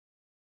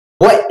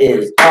What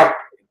is up,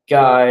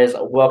 guys?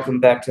 Welcome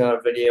back to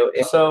another video.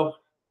 So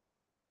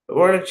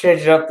we're gonna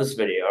change it up this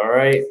video, all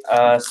right?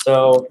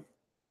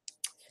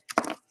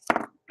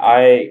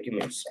 Give me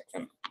a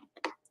second.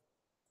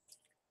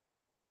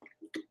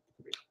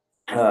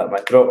 My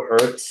throat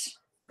hurts.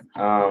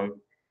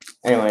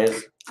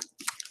 Anyways,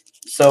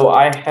 so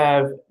I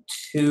have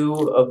two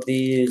of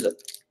these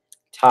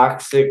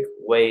toxic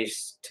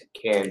waste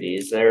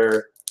candies.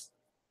 They're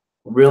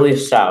really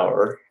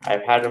sour.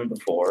 I've had them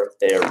before.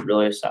 They are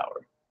really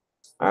sour.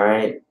 All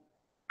right,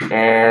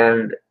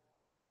 and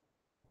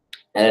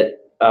at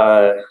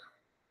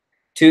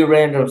two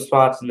random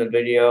spots in the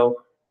video,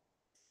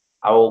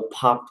 I will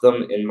pop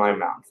them in my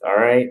mouth. All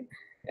right,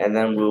 and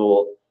then we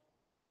will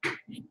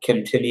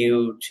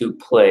continue to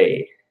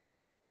play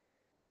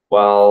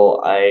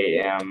while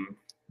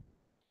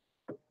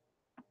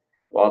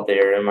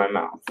they're in my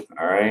mouth.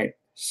 All right,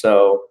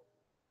 so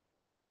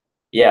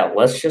yeah,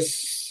 let's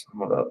just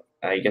hold up.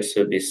 I guess it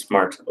would be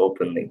smart to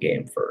open the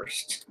game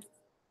first.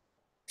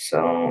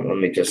 So let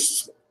me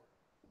just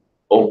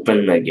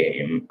open the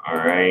game, all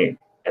right?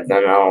 And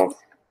then I'll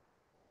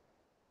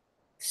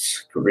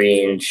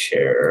screen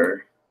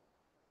share.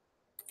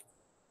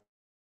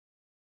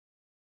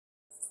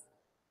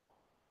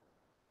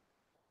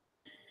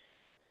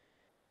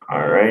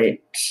 All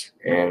right,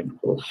 and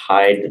we'll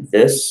hide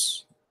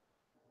this.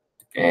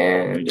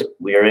 And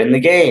we are in the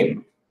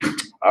game.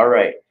 All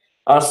right.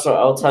 Also,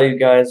 I'll tell you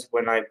guys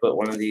when I put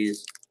one of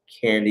these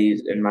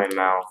candies in my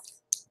mouth,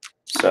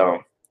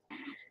 so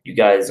you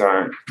guys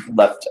aren't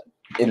left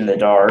in the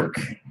dark.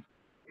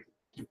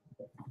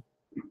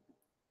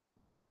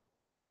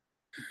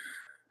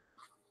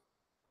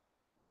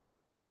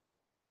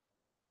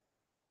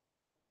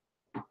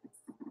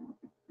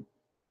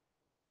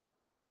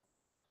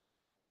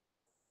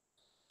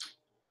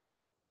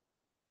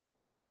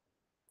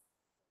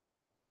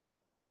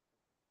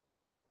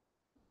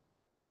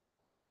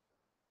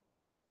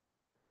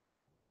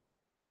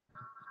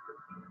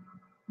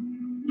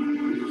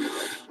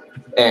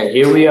 And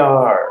here we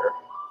are.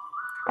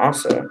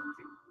 Awesome.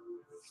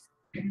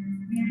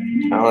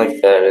 I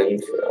like that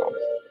intro.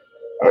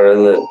 Or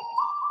the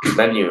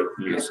menu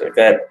music.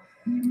 I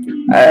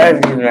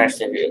haven't even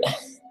actually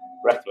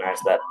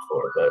recognized that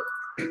before, but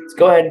let's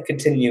go ahead and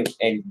continue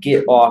and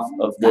get off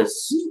of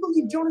this. Can you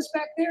believe Jonas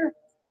back there?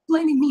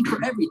 Blaming me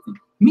for everything.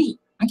 Me.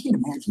 I can't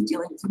imagine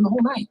dealing with him the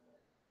whole night.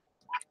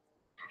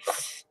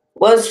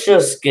 Let's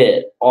just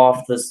get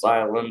off this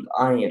island.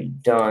 I am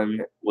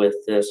done with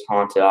this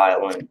haunted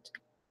island.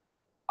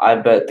 I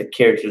bet the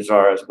characters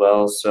are as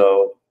well.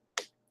 So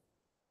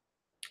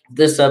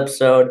this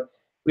episode,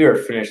 we are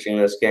finishing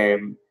this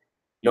game.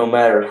 No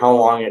matter how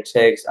long it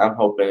takes, I'm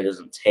hoping it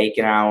doesn't take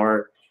an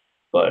hour,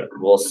 but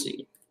we'll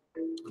see.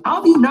 How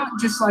have you not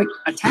just,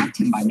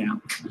 attacked him by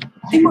now?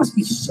 It must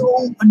be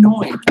so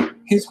annoying.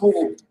 His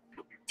whole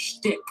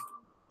shtick.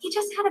 He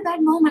just had a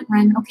bad moment,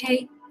 Ren,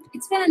 okay?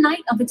 It's been a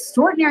night of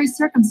extraordinary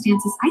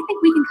circumstances. I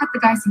think we can cut the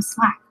guy some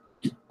slack.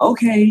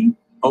 Okay.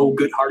 Oh,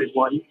 good-hearted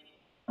one.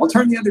 I'll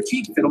turn the other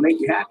cheek if it'll make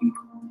you happy.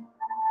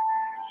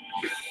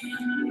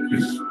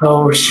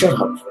 Oh, shut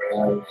up,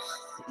 man.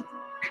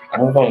 I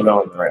hope I'm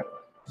going the right way.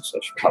 So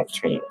I should probably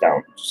turn it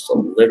down just a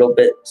little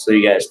bit so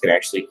you guys can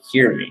actually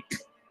hear me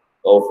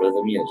over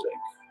the music.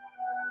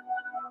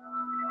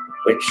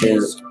 Which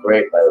is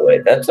great, by the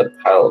way. That's a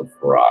pile of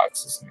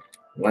rocks, isn't it?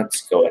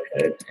 Let's go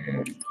ahead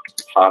and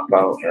pop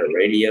out our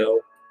radio.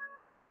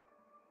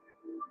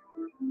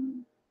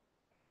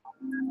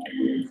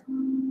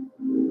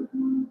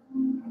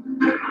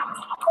 The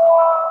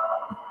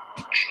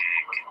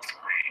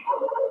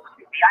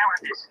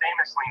island is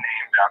famously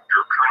named after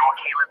Colonel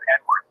Caleb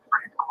Edwards for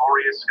his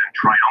glorious and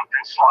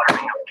triumphant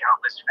slaughtering of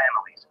countless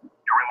families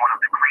during one of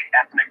the great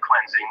ethnic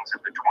cleansings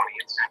of the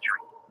 20th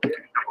century. The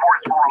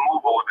forceful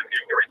removal of an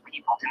ignorant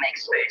people to make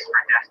space for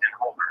destined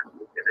holders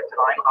is a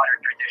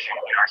time-honored tradition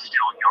in our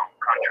still young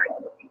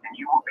country, and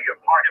you will be a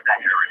part of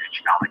that heritage,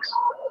 Alex.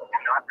 Do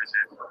not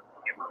resist.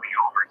 It will be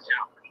over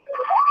soon.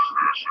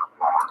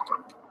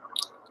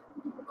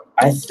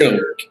 I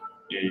think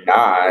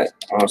not.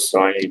 Also,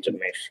 I need to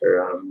make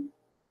sure I'm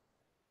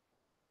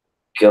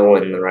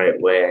going the right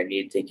way. I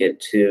need to get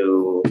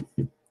to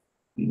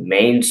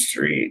Main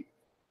Street.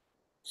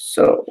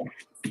 So,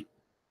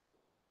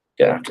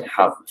 gonna have to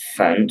have a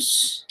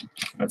fence.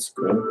 That's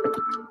good.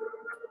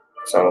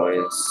 It's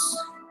always.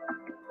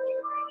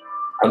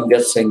 I'm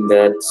guessing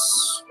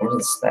that's. What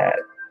is that?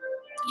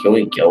 Can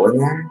we go in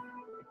there?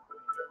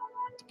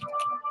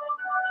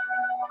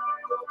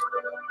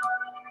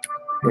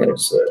 What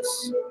is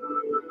this?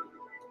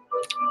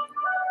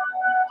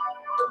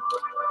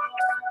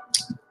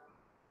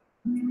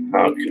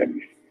 Okay.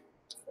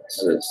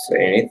 Does it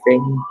say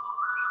anything?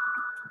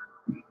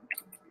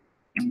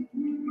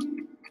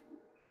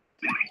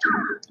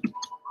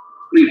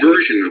 The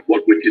version of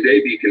what would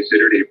today be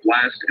considered a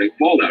blast and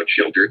fallout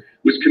shelter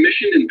was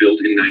commissioned and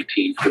built in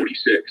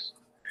 1946.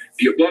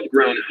 The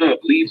above-ground hub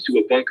leads to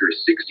a bunker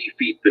 60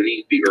 feet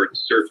beneath the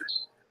Earth's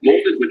surface,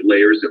 molded with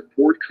layers of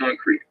poured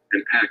concrete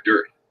and packed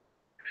earth.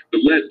 The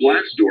lead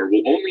blast door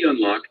will only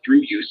unlock through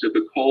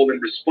call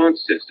and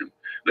response system,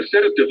 a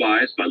setup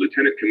devised by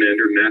Lieutenant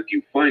Commander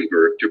Matthew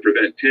Feinberg to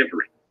prevent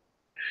tampering.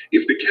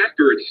 If the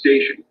Catbird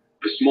Station,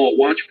 a small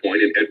watch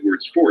point in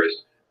Edwards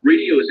Forest,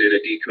 radios in a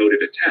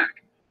decoded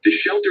attack, the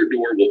shelter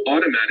door will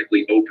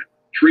automatically open,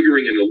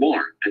 triggering an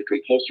alarm and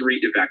compulsory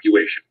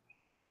evacuation.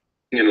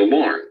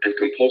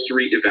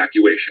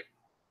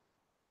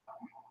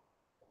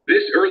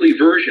 This early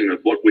version of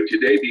what would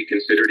today be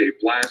considered a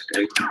blast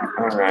and...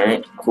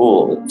 Alright,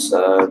 cool. It's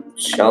a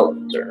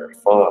shelter,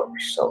 fog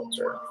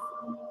shelter.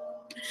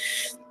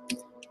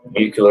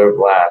 Nuclear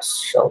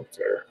blast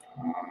shelter.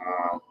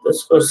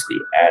 This was the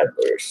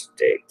Adler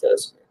State,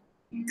 doesn't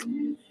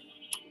it?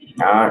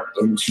 Not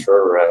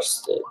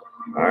interested.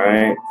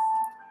 Alright.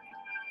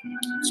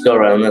 Let's go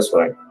around this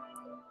way.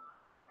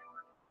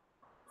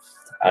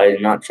 I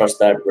did not trust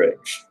that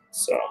bridge,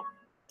 so.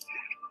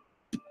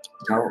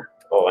 No.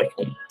 Oh, I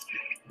can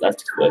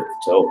left click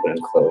to open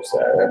and close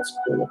that. That's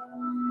cool.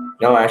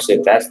 No, actually,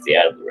 that's the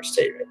Adler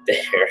Estate right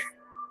there.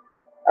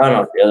 I don't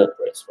know if the other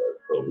place was,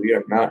 but we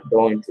are not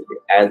going to the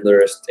Adler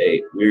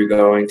Estate. We're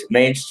going to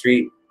Main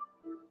Street,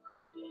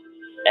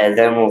 and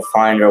then we'll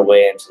find our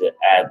way into the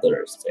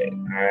Adler Estate.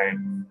 Alright.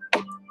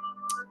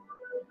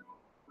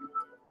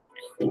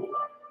 Cool.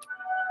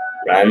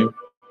 Run.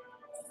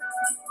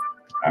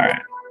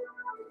 Alright.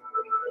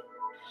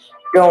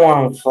 Don't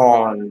want to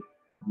fall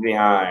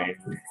behind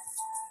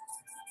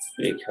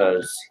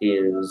because he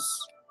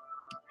is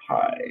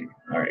high.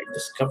 Alright,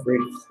 Discovery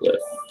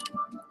Cliff.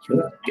 Can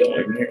we go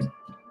in here?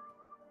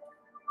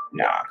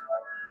 Nah.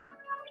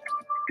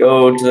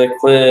 Go to the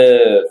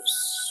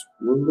cliffs.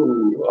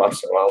 Woo,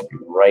 awesome. I'll be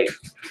right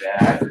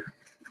back.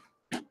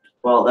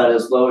 While that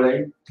is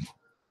loading.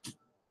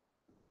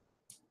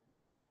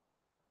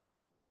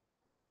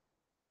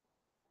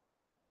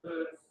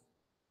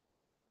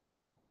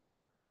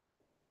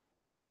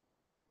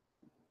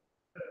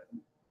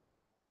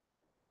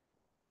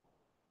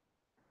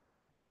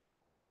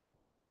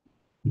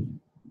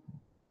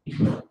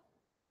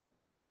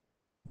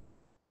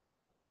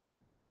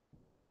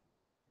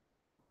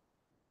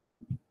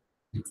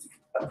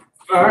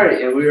 All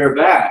right, and we are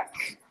back.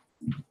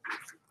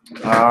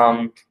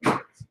 And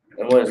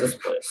what is this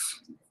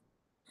place?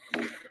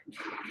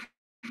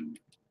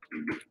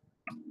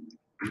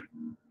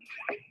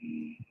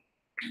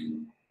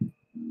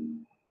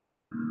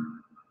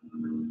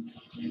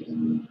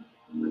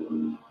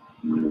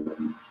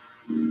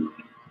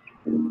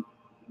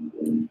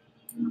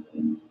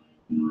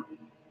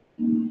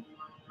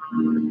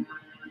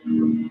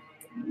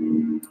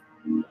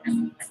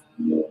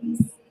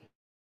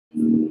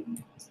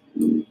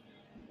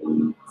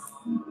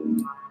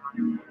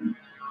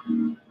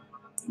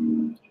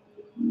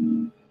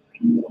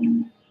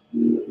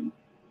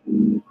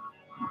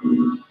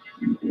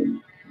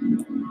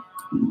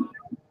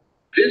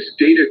 This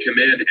Data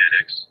Command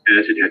Annex,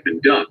 as it had been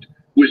dubbed,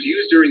 was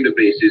used during the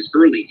base's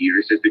early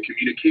years as the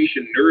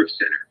communication nerve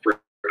center for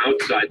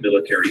outside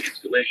military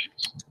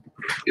installations.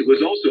 It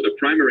was also the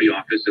primary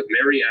office of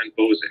Marianne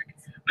Bozek,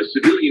 a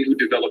civilian who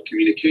developed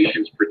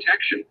communications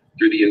protection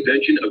through the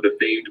invention of the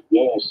famed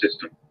WAL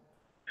system.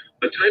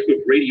 A type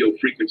of radio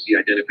frequency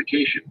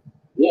identification,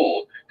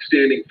 WAL,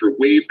 standing for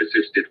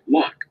Wave-Assisted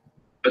Lock,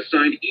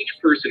 assigned each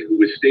person who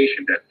was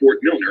stationed at Fort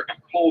Milner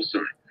a call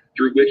sign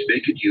through which they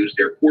could use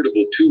their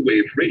portable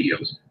two-wave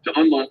radios to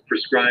unlock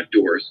prescribed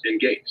doors and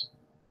gates.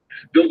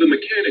 Though the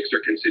mechanics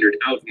are considered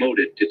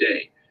outmoded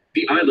today,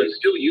 the island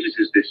still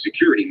uses this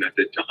security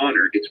method to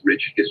honor its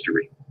rich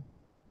history.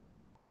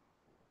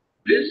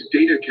 This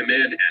Data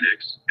Command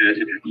Annex, as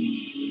it had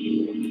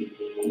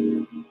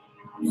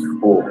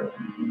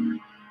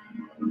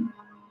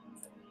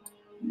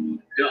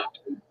dubbed,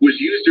 was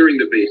used during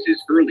the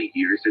base's early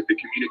years as the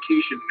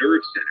communication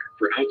nerve center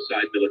for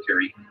outside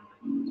military.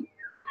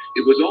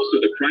 It was also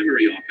the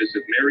primary office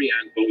of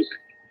Marianne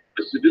Bozek,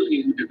 a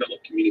civilian who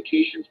developed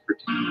communications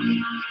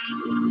protection.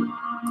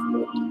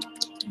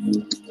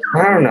 I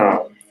don't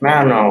know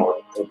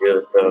what to do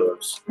with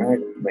those. I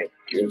might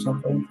do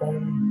something with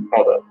them.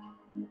 Hold up.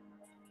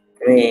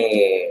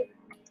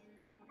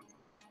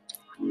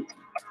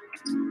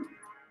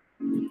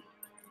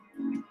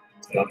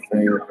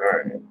 Nothing.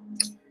 Alright.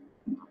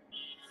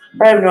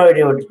 I have no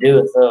idea what to do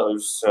with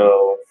those,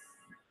 so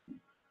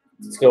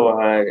let's go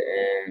ahead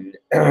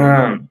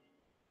and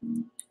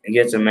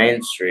get to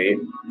Main Street.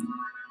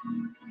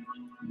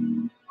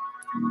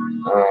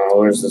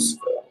 Where's this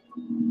go?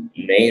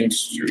 Main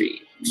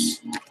Street.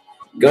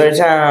 Go to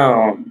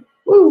town.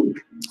 Woo!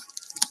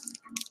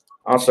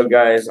 Also,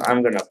 guys,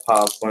 I'm gonna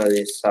pop one of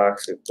these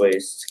toxic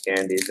waste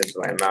candies into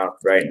my mouth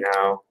right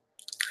now.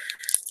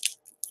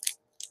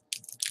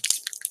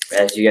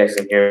 As you guys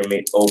can hear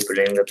me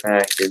opening the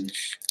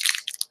package.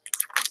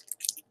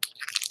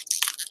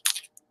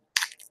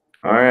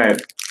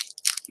 Alright.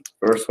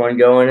 First one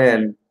going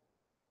in.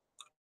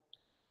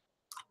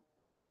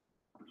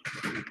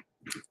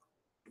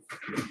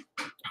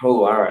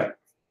 Oh, alright.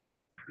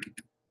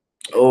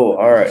 Oh,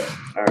 alright.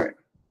 Alright.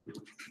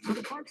 So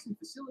the Parks and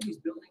Facilities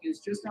building is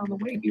just on the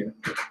way here.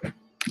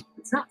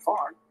 It's not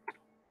far.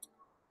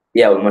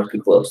 Yeah, we must be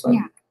close then.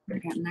 Yeah. We're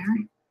getting there.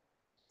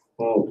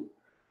 Oh,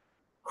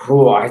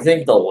 cool. I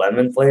think the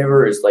lemon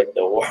flavor is like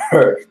the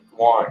worst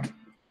one.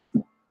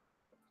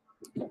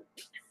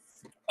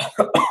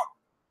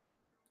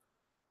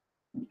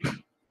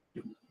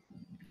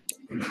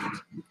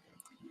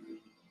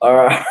 All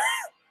right.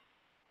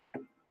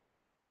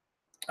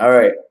 All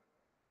right.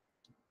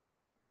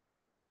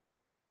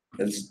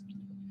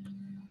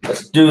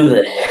 Let's do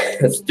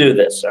this. Let's do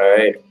this. All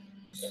right.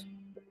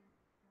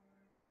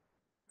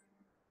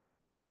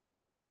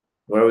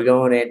 Where are we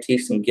going?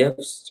 Antiques and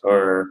gifts,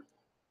 or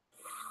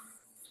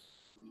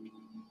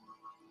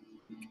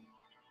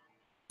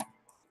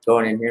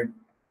going in here?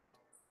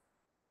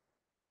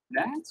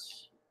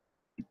 That's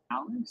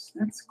Alex.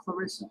 That's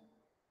Clarissa.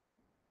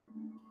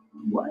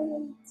 What?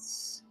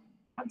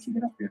 How'd you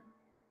get up here?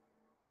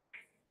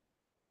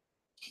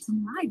 She's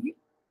alive.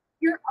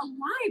 You're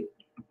alive.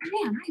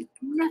 Man, I've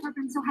never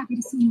been so happy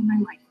to see you in my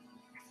life.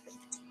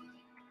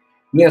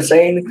 You gonna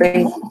say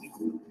anything?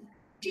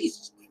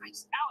 Jesus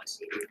Christ, Alex.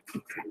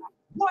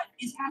 What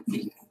is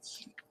happening?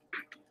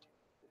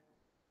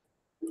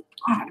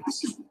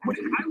 This is what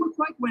did I look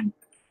like when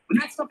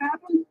that stuff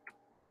happened?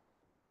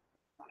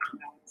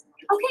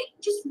 Okay,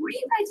 just what do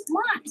you guys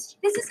want?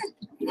 This is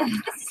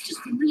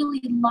just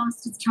really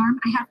lost its charm,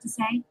 I have to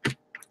say.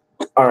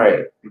 All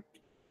right.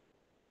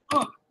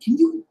 Can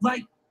you,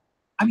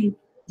 I mean,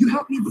 you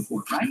helped me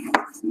before, right?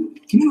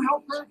 Can you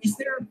help her? Is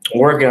there...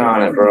 Working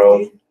on it,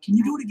 bro. Can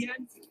you do it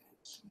again?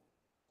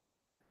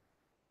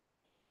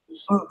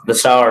 The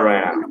sour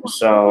ran out,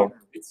 so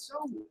It's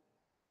so...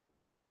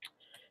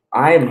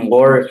 I'm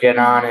working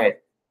on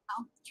it.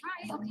 I'll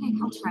try. Okay,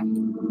 I'll try.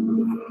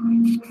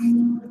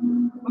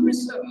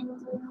 Clarissa,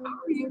 how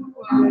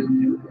are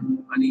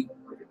you, honey?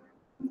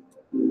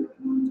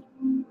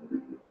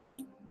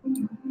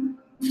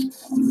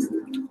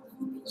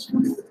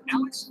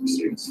 Alex,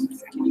 seriously,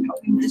 can you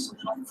help me with this a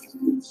little?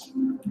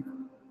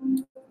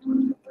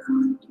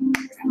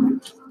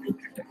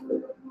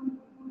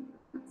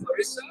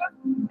 Clarissa,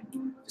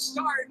 to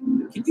start,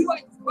 can you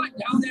run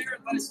down there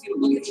and let us get a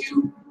look at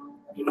you?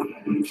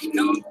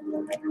 No,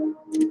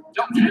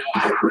 don't get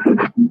off.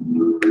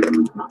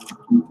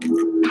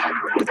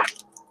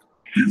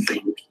 You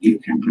think you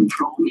can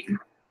control me?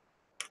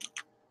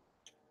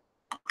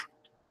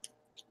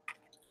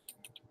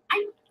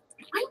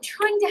 I'm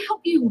trying to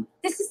help you.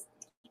 This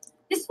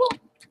will...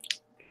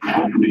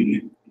 Help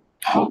me.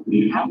 Help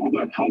me. How will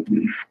that help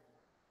me?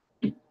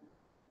 I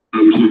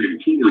was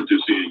looking forward to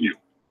seeing you.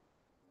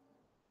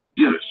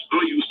 Yes,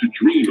 I used to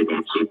dream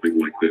about something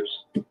like this.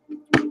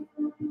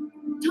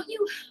 Don't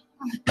you...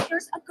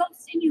 there's a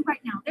ghost in you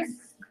right now. They've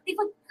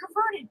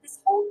perverted this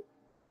whole...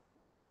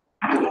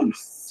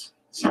 Ghosts.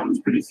 Sounds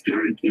pretty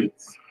scary,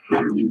 kids. I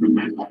don't even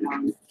remember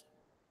one.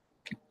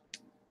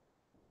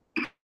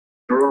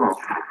 After all,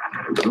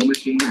 the real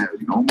machine has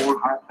no more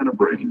heart than a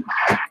brain.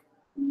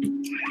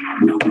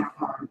 No more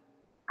heart.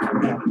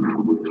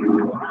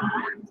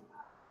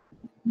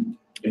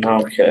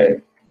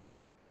 Okay.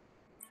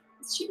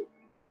 Is she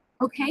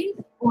okay?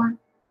 Or...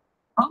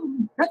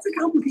 That's a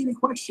complicated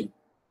question.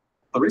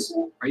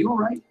 Clarissa, are you all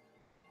right?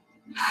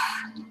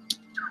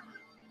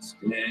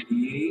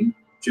 Steady.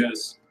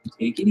 Just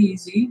take it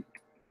easy.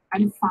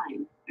 I'm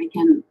fine.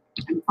 I'm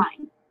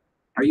fine.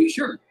 Are you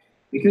sure?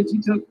 Because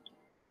you took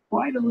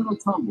quite a little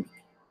tumble.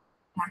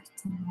 Back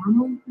to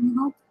normal, I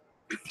hope?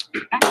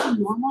 Back to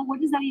normal? What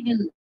does that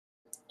even...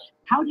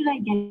 How did I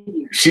get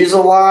here? She's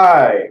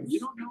alive. You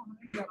don't know how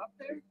you got up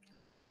there?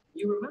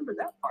 You remember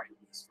that part of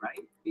this,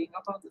 right? Being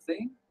up on the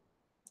thing?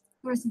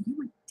 Clarissa, you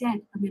were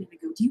dead a minute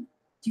ago. Do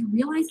you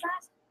realize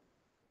that?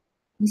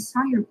 We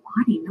saw your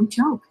body, no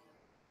joke.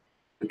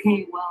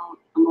 Okay, well,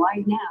 I'm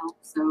alive now,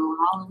 so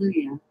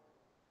hallelujah.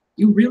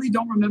 You really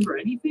don't remember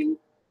anything?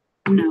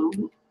 No,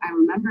 I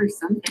remember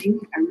something.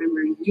 I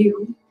remember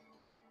you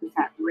with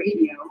that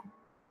radio.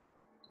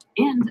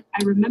 And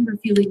I remember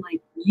feeling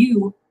like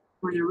you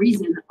were the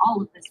reason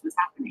all of this was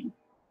happening.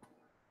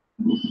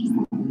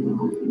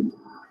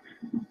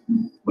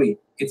 Wait,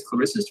 it's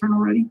Clarissa's turn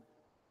already?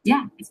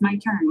 Yeah, it's my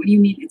turn. What do you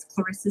mean it's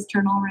Clarissa's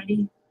turn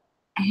already?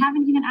 I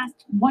haven't even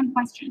asked one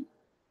question.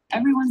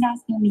 Everyone's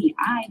asking me.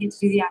 I get to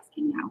do the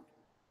asking now.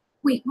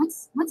 Wait,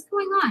 what's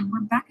going on?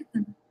 We're back at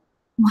the...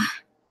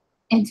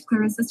 It's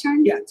Clarissa's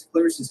turn? Yeah, it's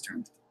Clarissa's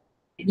turn.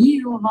 And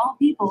you, of all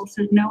people,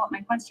 should know what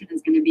my question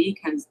is going to be,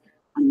 because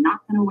I'm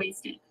not going to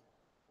waste it.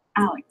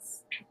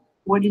 Alex,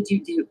 what did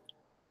you do?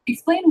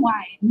 Explain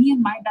why me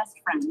and my best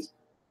friend,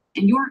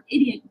 and your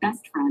idiot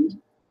best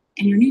friend,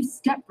 and your new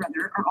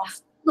stepbrother are all...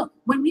 Look,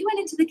 when we went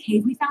into the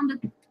cave, we found a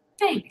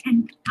thing,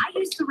 and I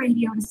used the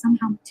radio to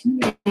somehow tune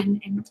it in,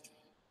 and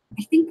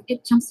I think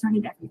it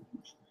jump-started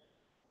everything.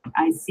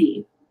 I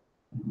see.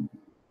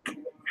 But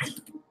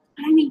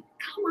I mean,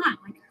 come on,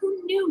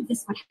 who knew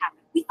this would happen?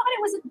 We thought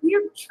it was a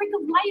weird trick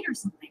of light or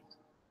something.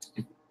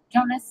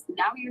 Jonas,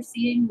 now you're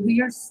seeing who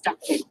you're stuck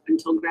with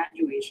until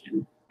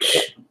graduation.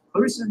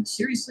 Clarissa,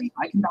 seriously,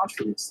 I can vouch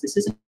for this. This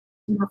isn't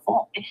her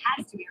fault. It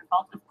has to be your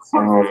fault. Of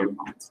course it's your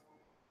fault.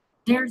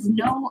 There's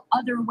no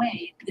other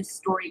way this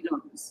story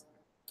goes.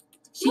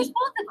 She was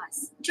both of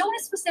us.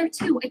 Jonas was there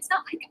too. It's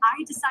not like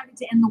I decided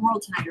to end the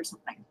world tonight or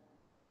something.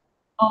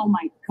 Oh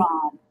my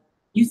God.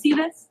 You see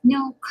this?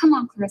 No, come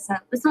on,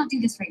 Clarissa. Let's not do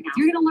this right now.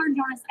 You're gonna learn,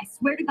 Jonas. I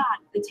swear to God.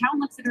 The town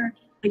looks at her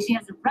like she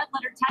has a red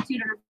letter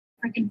tattooed on her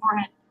freaking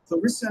forehead.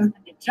 Clarissa. And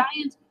the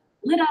giant,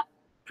 lit up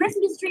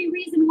Christmas tree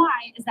reason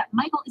why is that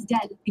Michael is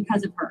dead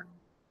because of her.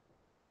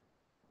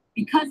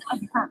 Because of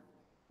her.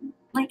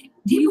 Like,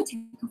 it would take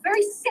a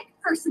very sick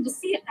person to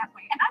see it that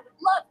way, and I would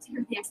love to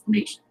hear the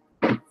explanation.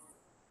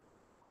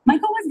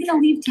 Michael was gonna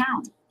leave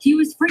town. He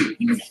was free.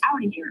 He was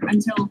out of here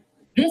until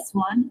this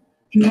one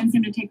convinced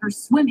him to take her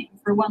swimming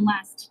for one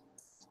last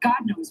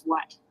God knows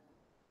what.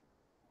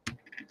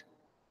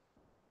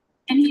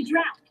 And he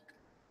drowned.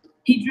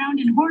 He drowned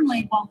in Horn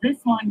Lake while this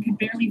one could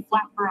barely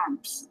flap her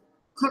arms.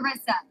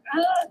 Clarissa,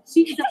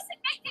 it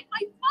doesn't make it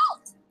my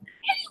fault.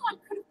 Anyone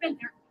could have been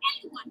there.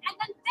 Anyone. And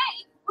then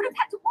they would have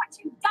had to watch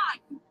him die,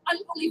 you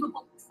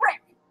unbelievable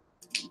prick.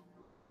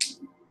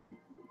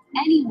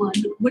 Anyone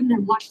wouldn't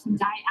have watched him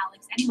die,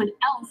 Alex. Anyone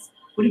else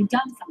would have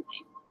done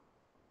something.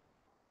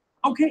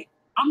 Okay,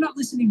 I'm not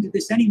listening to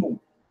this anymore.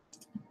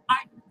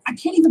 I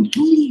can't even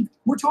believe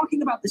we're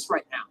talking about this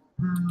right now.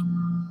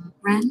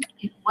 Ren,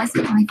 it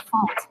wasn't my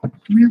fault.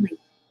 Really.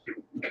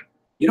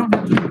 You don't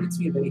have to convince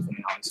me of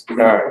anything, Alex.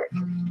 Alright.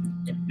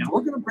 Now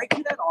we're gonna break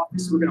into that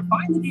office, we're gonna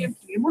find the damn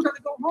key, and we're gonna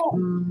go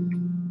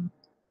home.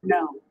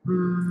 No.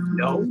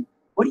 No?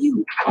 What do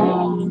you?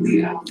 Oh,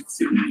 the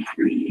oxen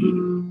tree.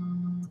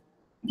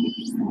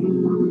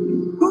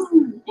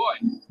 Ooh, boy.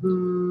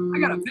 I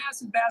got a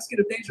massive basket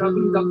of deja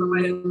vu dumped on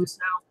my head just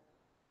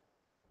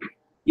now.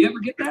 You ever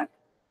get that?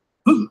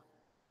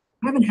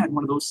 I haven't had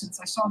one of those since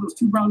I saw those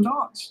two brown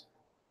dogs.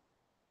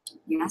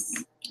 Yes,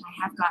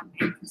 I have gotten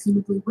and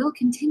presumably will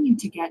continue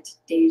to get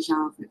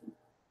deja vu.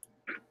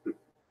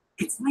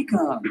 It's like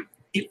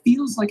it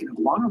feels like an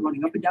iguana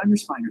running up and down your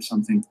spine or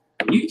something.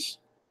 Yeesh.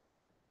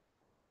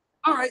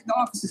 All right, the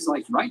office is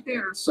like right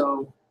there,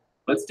 so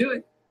let's do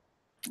it.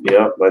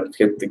 Yep, let's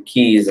get the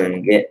keys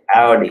and get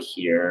out of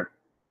here.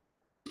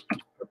 The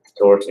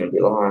door's gonna be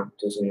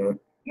locked, isn't it?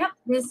 Yep,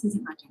 this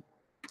isn't working.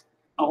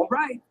 All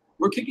right,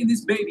 we're kicking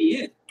this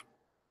baby in.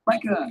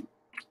 Like a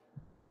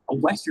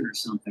Western or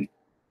something.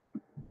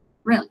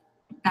 Really?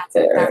 That's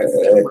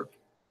gonna work.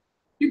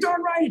 You're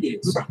darn right it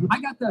is. I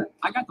got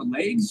the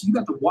legs, you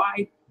got the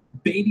wide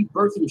baby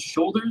birthing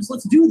shoulders.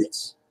 Let's do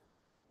this.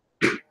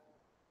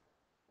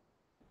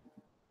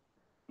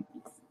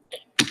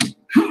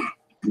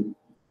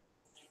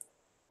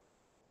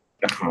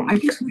 I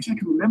just wish I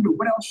could remember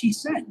what else she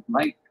said.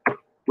 Like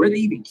where they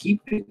even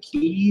keep the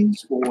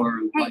keys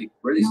or like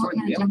where they store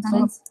the mail and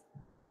stuff.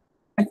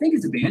 I think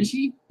it's a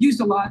banshee.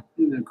 Used a lot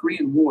in the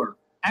Korean War.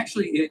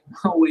 Actually,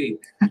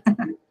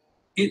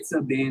 it's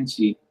a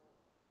banshee.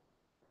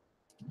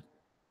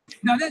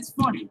 Now that's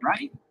funny,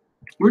 right?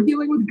 We're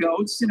dealing with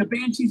goats and a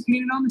banshee's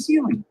painted on the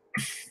ceiling.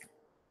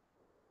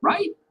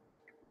 Right?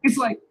 It's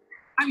like,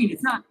 I mean,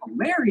 it's not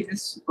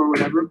hilarious or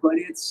whatever, but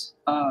it's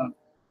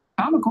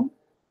comical.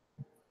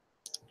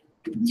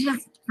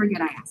 Just forget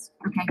I asked,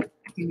 okay?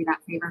 Do me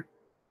that favor.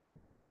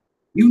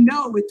 You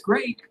know it's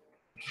great.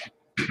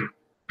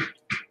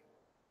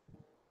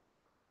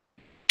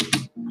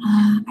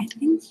 I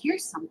think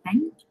here's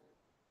something.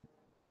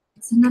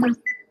 It's another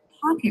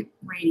pocket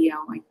radio,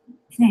 I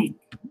think.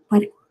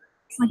 But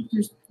it's like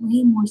there's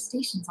way more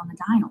stations on the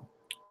dial.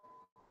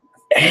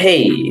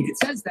 Hey! It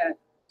says that.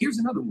 Here's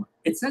another one.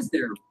 It says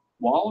they're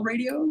wall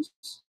radios.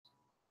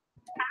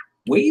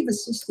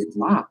 Wave-assisted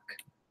lock.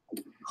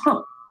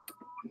 Huh.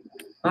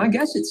 I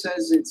guess it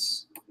says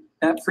it's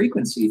that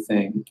frequency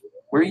thing,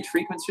 where each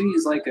frequency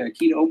is like a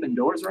key to open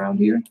doors around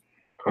here.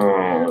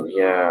 Oh,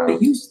 yeah. They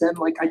use them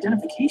like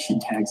identification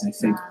tags, I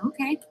think.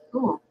 Okay,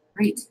 cool.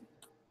 Great.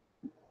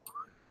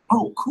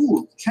 Oh,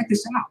 cool. Check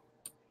this out.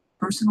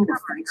 Personal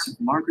effects of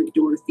Margaret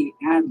Dorothy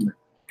Adler.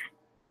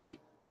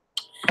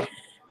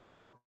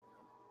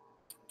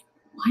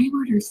 Why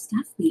would her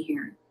stuff be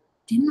here?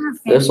 Didn't her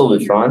family... This'll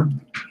be fun.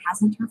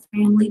 Hasn't her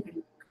family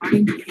been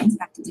carting things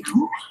back to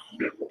town?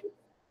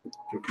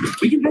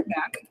 We can head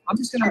back. I'm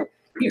just gonna...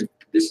 Here,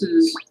 this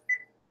is...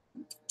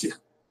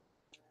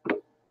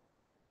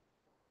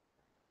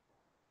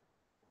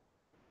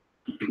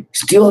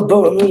 Steal a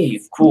boat and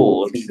leave.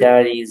 Cool. It'll be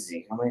that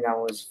easy. How many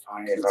hours?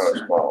 5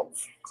 hours.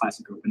 12.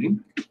 Classic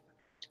opening.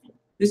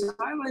 This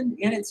island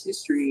and its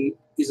history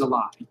is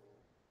alive.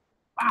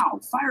 Wow,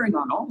 firing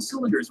on all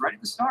cylinders right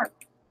at the start.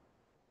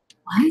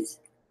 What?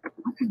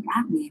 What could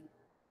that mean?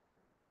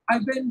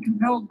 I've been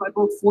compelled by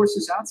both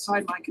forces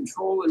outside my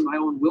control and my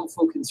own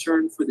willful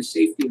concern for the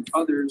safety of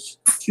others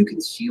to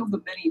conceal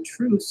the many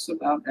truths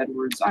about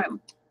Edwards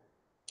Island.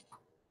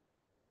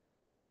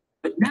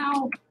 But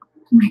now...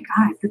 Oh my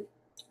God, the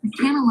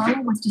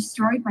Canaloa was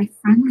destroyed by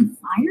friendly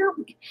fire?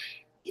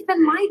 We've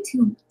been lied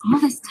to all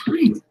this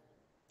time.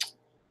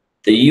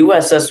 The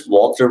USS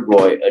Walter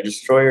Roy, a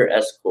destroyer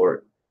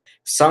escort,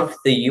 sunk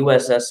the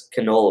USS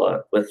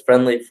Canola with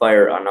friendly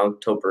fire on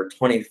October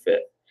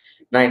 25th,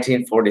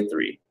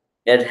 1943.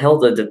 It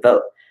held a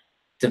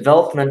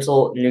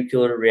developmental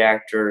nuclear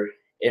reactor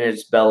in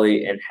its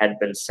belly and had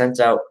been sent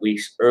out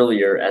weeks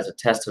earlier as a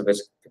test of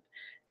its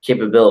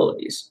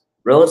capabilities.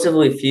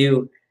 Relatively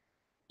few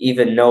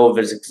even know of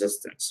its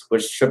existence,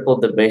 which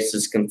tripled the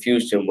base's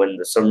confusion when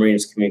the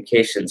submarine's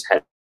communications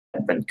had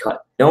been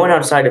cut. No one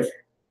outside of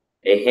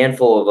a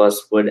handful of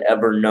us would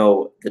ever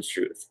know the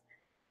truth.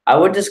 I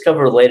would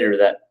discover later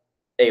that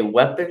a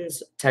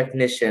weapons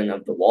technician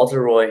of the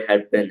Walter Roy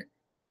had been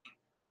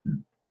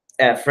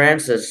at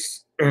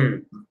Francis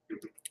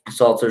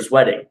Salter's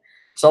wedding.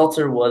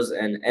 Salter was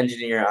an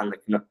engineer on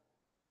the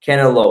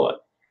Kanaloa.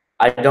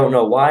 I don't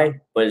know why,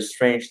 but it's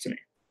strange to me.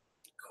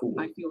 Cool.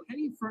 I feel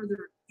any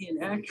further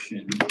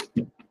inaction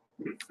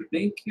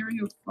may carry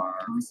a far.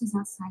 Forces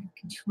outside of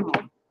control,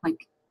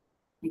 like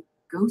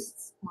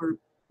ghosts or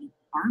the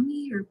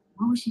army, or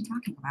what was she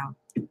talking about?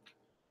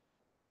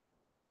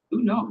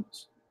 Who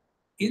knows?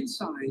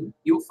 Inside,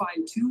 you'll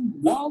find 2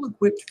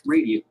 wall-equipped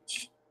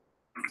radios.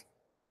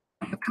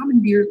 I have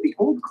commandeered the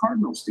old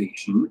Cardinal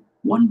Station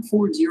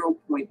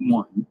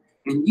 140.1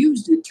 and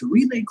used it to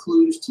relay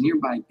clues to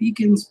nearby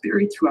beacons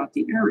buried throughout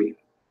the area.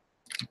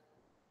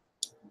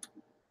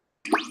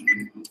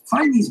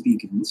 Find these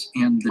beacons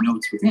and the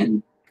notes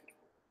within.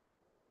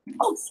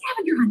 Oh,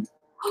 scavenger hunt!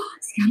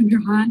 Scavenger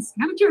hunt!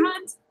 Scavenger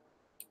hunt!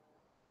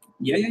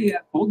 Yeah.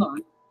 Hold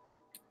on.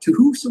 To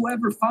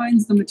whosoever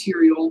finds the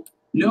material,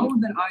 know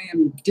that I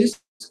am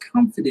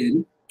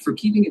discomfited for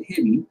keeping it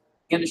hidden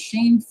and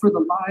ashamed for the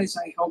lies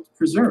I helped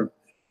preserve.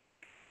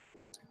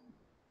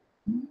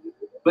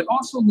 But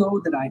also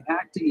know that I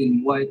acted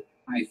in what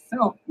I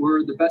felt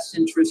were the best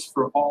interests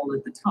for all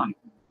at the time.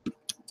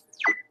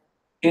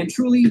 And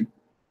truly,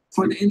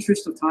 for the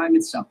interest of time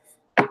itself.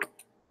 Oh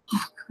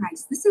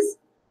Christ, this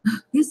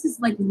is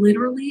like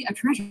literally a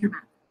treasure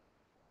map.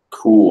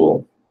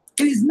 Cool.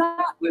 It is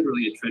not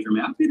literally a treasure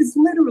map. It is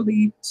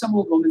literally some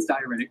old woman's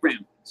diuretic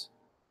ramblings.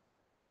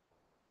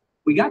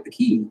 We got the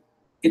key.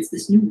 It's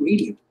this new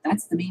radio.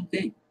 That's the main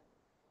thing.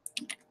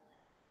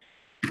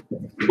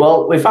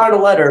 Well, we found a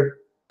letter.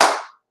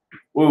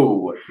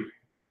 Woo.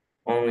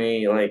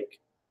 Only like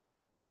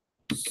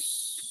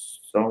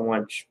so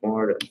much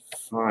more to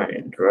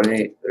find,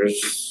 right?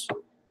 There's.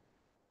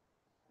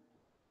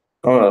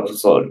 Oh no,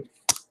 it's loaded.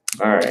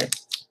 Alright.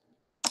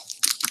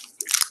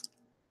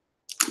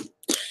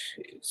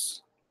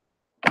 Jeez.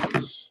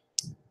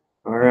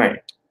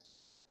 Alright.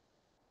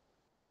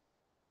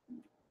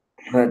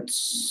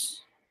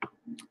 Let's.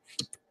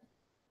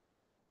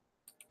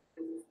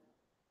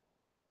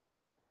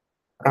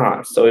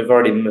 So we've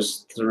already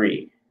missed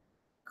 3.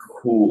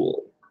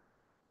 Cool.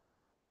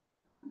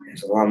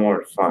 There's a lot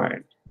more to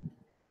find.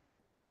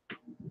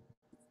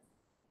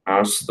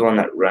 This is the one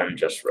that Ren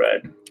just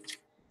read.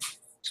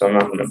 So I'm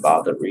not going to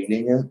bother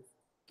reading it.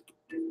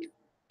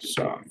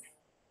 So.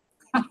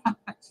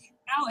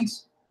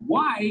 Alex,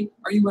 why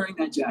are you wearing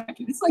that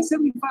jacket? It's like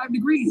 75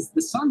 degrees.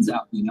 The sun's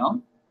out, you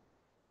know?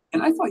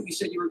 And I thought you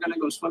said you were going to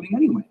go swimming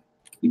anyway.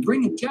 You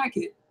bring a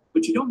jacket,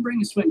 but you don't bring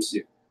a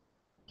swimsuit.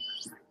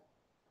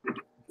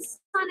 The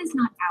sun is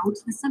not out.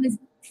 The sun is,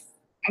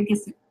 I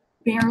guess it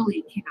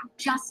barely came out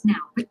just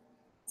now. But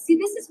see,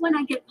 this is when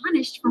I get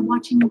punished for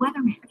watching the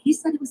weatherman. He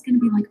said it was going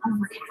to be like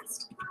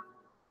overcast.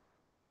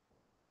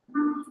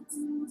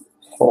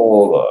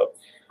 Hold up.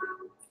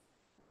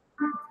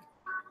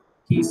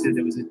 He said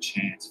there was a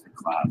chance for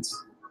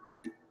clouds.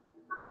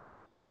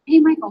 Hey,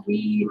 Michael,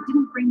 we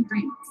didn't bring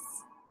drinks.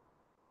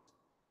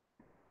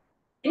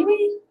 Did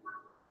we?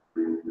 I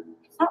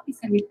thought we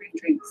said we'd bring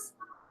drinks.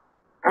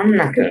 I'm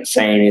not going to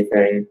say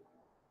anything.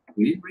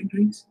 We didn't bring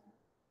drinks?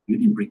 You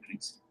didn't bring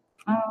drinks.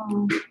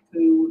 Oh,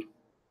 poo.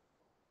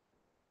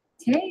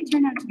 Today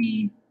turned out to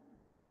be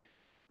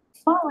a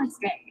flawless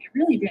day. It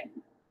really did.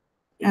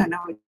 Yeah, no,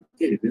 it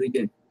did. It really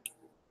did.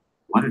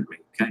 What a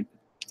great kind.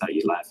 Thought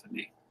you'd laugh at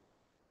me.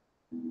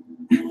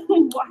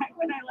 Why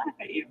would I laugh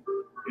at you?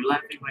 You're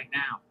laughing right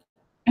now.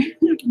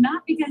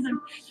 Not because of.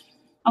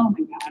 Oh my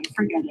God,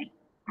 forget it.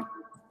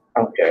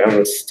 Okay, I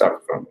was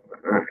stuck from it.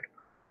 Alright.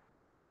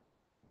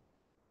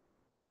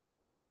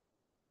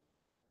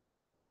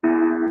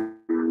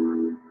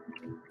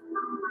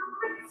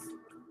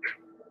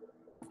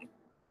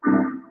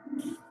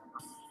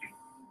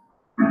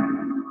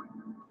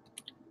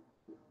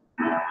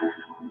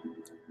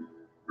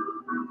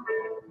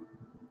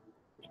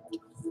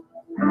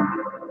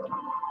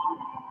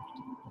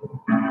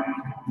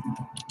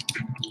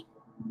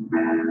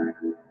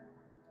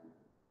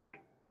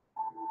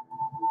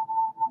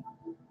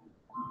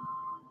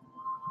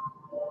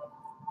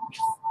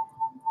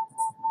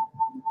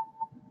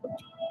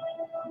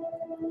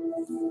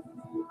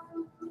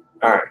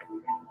 Alright.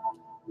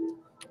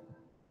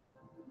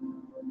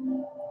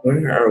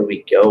 Where are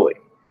we going?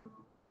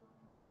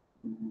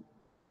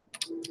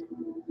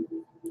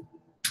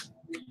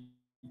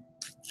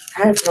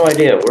 I have no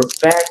idea. We're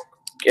back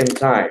in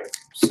time.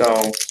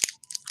 So,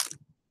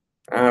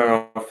 I don't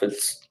know if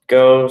it's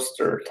Ghost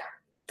or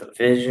the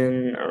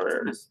Vision or. It's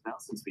been a spell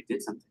since we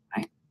did something,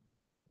 right? I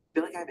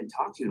feel like I haven't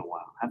talked to you in a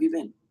while. How have you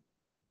been?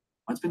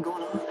 What's been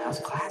going on? How's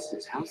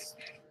classes? What's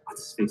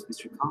his face,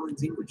 Mr.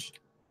 Collins English?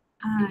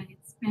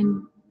 It's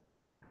been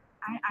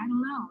I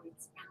don't know.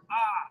 It's been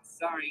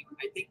Sorry.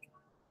 I think,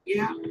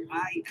 yeah,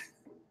 I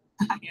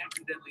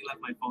accidentally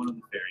left my phone on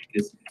the ferry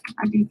because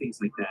I do things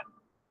like that.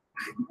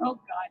 oh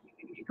God, you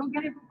idiot. Go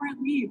get it before it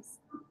leaves.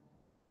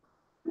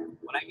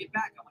 When I get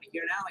back, I want to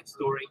hear an Alex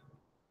story.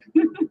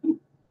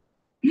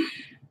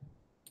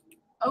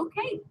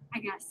 Okay, I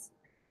guess.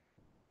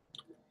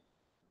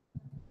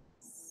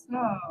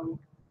 So,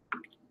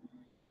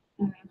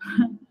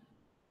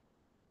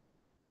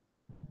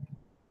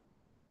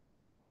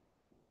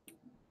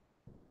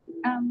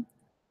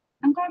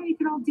 I'm glad we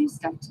could all do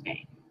stuff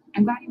today.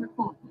 I'm glad you were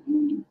cool.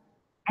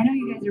 I know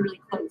you guys are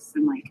really close,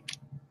 and like,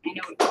 I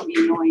know it can be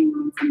annoying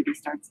when somebody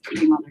starts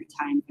taking all their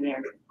time for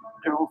their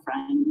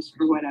girlfriend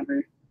or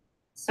whatever.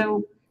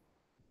 So,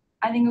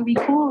 I think it would be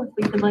cool if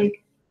we could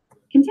like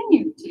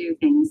continue to do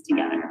things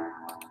together.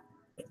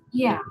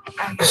 Yeah,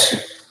 I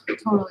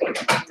totally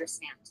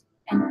understand.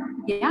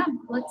 And yeah,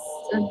 let's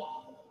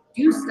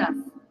do stuff.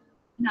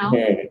 No,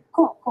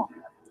 Cool.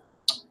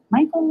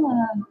 Michael,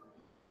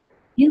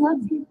 he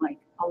loves you like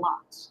a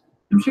lot.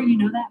 I'm sure you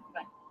know that,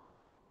 but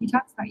he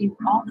talks about you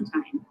all the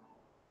time.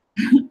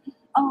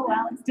 Oh,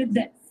 Alex did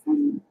this,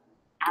 and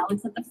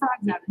Alex let the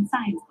frogs out in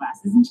science class.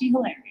 Isn't she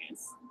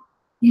hilarious?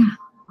 yeah,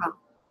 well,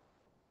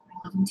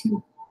 I love him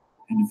too.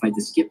 I had to fight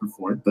the skipper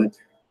for it, but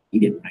he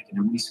didn't reckon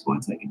how many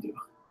squats I could do.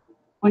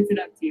 What's it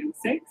up to?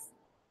 6?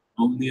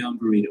 Only on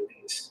burrito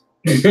days.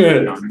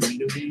 On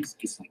burrito days,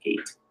 it's like 8.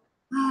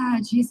 Ah,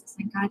 Jesus,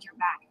 thank God you're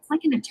back. It's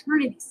like an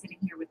eternity sitting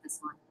here with this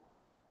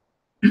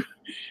one.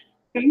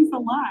 Thanks a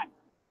lot.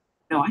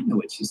 No, I know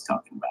what she's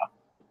talking about.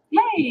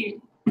 Hey,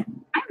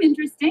 I'm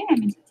interesting.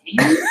 I'm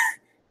entertaining.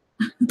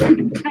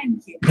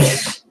 Thank you.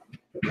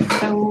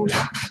 So,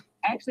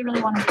 I actually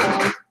really want to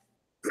pull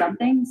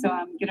something, so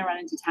I'm gonna run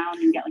into town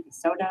and get like a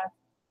soda.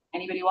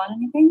 Anybody want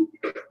anything?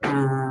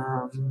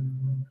 No,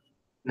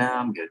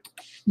 I'm good.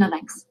 No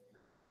thanks.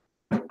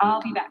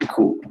 I'll be back.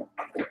 Cool.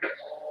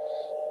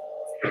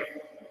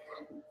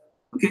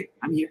 Okay,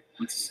 I'm here.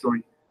 What's the story?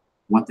 I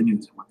want the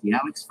news. I want the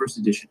Alex first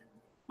edition.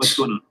 What's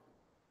going on?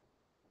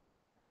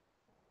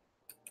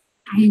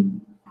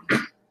 I'm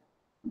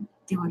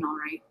doing all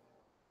right.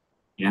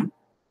 Yeah?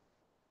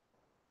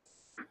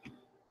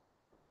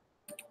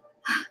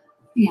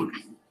 Yeah,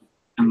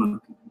 And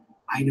look,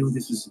 I know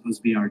this was supposed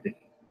to be our day,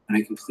 but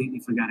I completely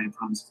forgot I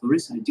promised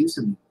Clarissa I'd do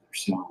something with her,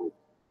 so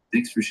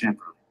thanks for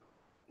chaperoning.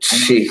 I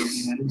know you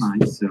Jeez. had in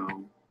mind,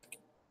 so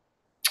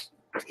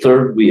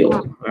Third wheel.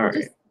 All right.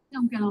 just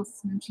don't get all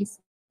smooch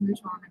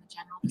while I'm in the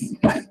general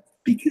vicinity.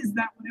 because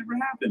that would never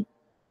happen.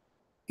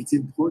 It's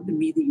important to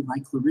me that you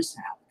like Clarissa,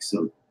 Alex,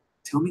 so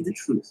tell me the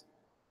truth.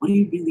 What do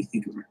you really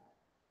think of her?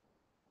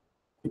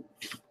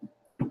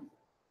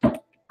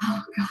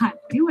 Oh God,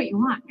 do what you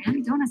want,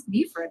 man. Don't ask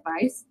me for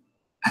advice.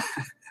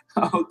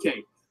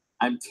 Okay,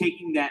 I'm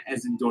taking that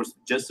as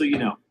endorsement, just so you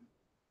know.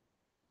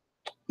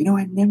 You know,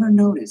 I never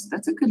noticed.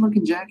 That's a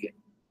good-looking jacket.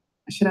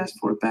 I should ask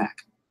for it back.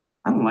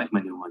 I don't like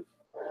my new one.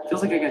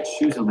 Feels like I got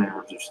shoes on my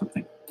arms or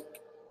something.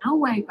 No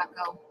way,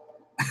 Bucko.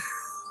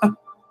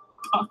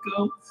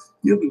 Paco,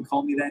 you haven't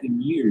called me that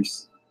in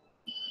years.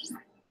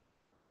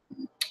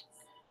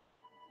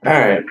 All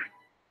right.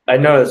 I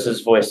noticed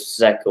his voice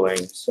is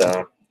echoing,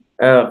 so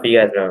I don't know if you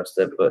guys noticed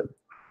it, but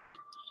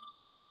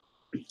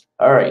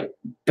all right.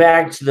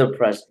 Back to the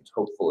present,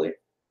 hopefully.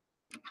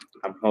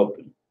 I'm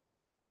hoping.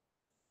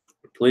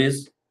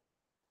 Please.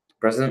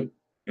 Present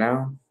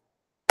now.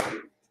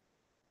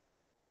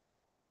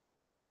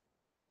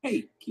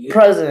 Hey, kid.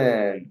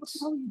 Present. What the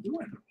hell are you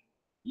doing?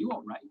 You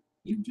all right?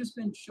 You've just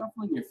been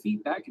shuffling your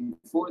feet back and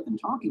forth and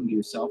talking to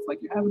yourself like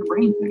you're having a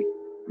brain thing.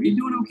 Are you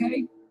doing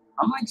okay?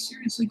 I'm like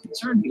seriously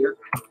concerned here.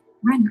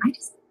 Ren, I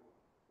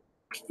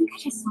think I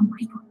just saw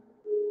Michael.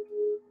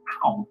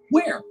 How?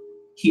 Where?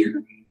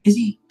 Here? Is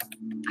he?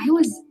 It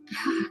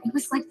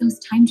was like those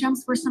time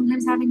jumps we're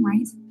sometimes having,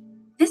 right?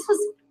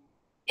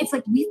 It's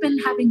like we've been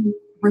having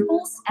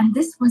ripples, and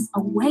this was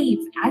a wave.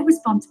 I was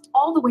bumped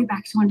all the way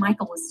back to when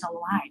Michael was still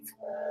alive.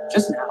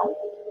 Just now?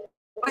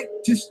 Like,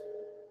 just,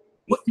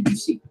 what did you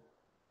see?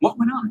 What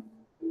went on?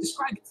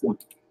 Describe it for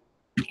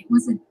me. It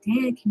was a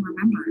day I can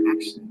remember,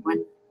 actually,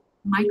 when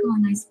Michael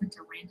and I spent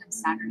a random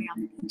Saturday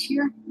on the beach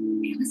here.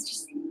 It was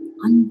just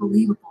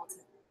unbelievable to...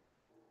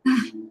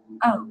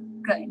 Oh,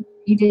 good.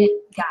 You did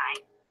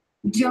die.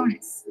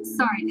 Jonas,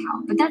 sorry,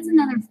 pal, but that's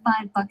another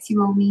 $5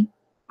 you owe me.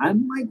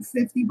 I'm like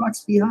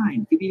 $50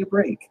 behind. Give me a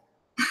break.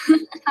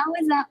 How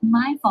is that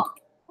my fault?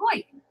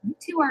 Boy, you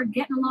two are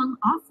getting along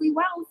awfully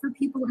well for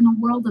people in a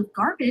world of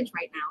garbage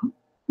right now.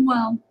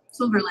 Well,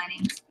 silver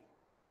linings.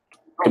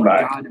 Oh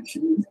my Goodbye. God,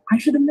 I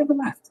should have never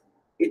left.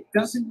 It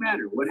doesn't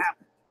matter what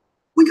happened.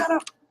 We got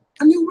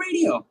a new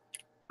radio.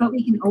 But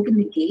we can open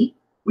the gate.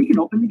 We can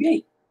open the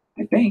gate,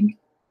 I think.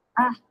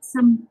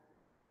 Some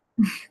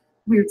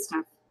weird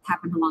stuff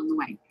happened along the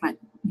way, but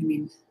I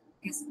mean,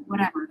 I guess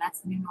whatever,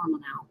 that's the new normal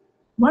now.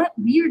 What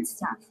weird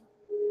stuff?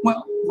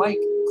 Well, like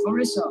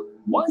Clarissa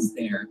was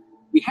there,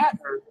 we had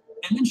her,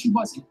 and then she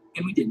wasn't,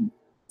 and we didn't.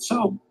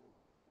 So,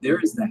 there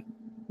is that.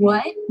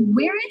 What?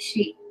 Where is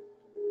she?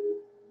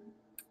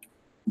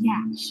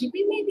 Yeah, should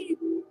we maybe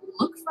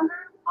look for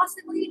her,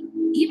 possibly?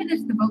 Even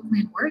if the boat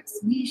plan works,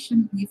 we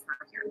shouldn't leave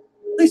her here.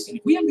 Listen,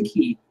 if we have the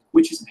key,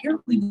 which is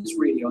apparently this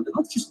radio, then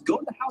let's just go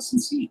to the house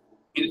and see.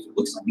 And if it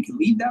looks like we can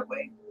leave that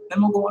way,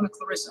 then we'll go on a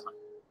Clarissa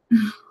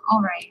hunt.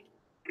 All right.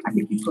 I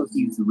think you're supposed to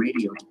use the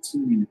radio to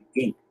tune into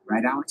the gate,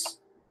 right, Alex?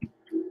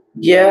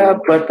 Yeah,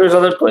 but there's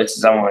other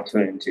places I want to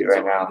tune into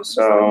right now.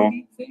 So,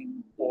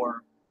 Thing,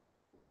 or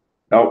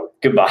nope,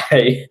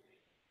 goodbye.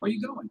 where are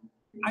you going?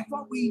 I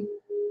thought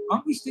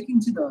aren't we sticking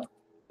to the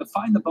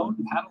find the boat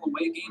and paddle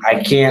away game?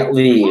 I can't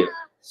leave.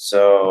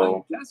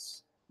 So, I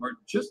guess we're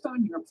just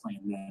on your plan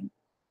then.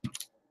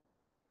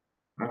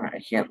 I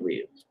can't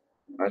leave.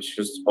 Let's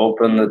just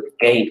open the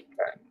gate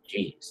then.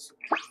 Jeez.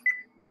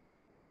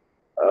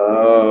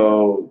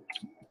 Oh,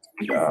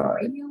 God.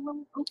 Radio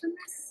will open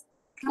this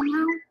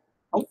somehow?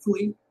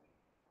 Hopefully.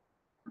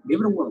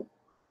 Give it a whirl.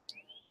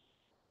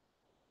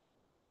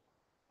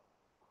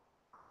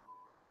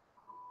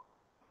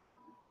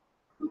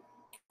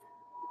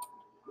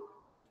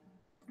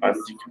 I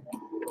think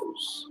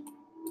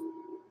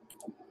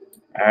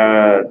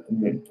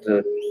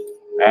the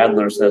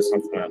Adler says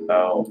something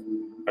about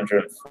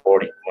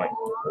 140.1.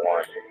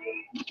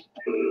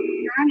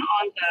 Turn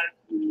on the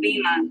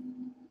Lima,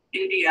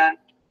 India,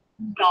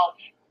 Golf,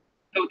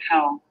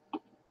 Hotel,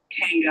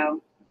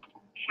 Tango,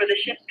 for the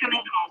ships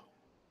coming home.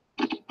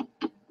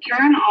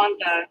 Turn on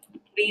the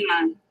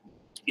Lima,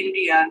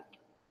 India,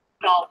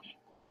 Golf,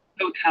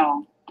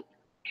 Hotel,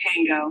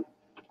 Tango,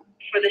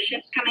 for the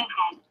ships coming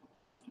home.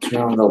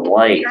 Turn on the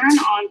light. Turn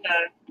on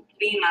the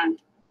Lima,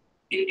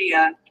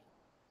 India,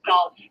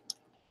 Golf,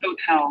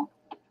 Hotel,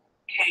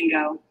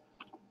 Tango,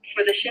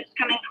 for the ships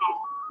coming home.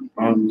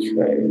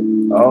 Okay.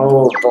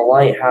 Oh, the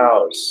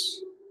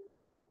lighthouse.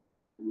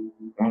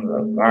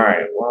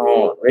 Alright,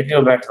 well, we can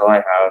go back to the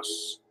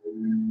lighthouse.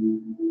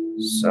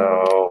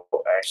 So,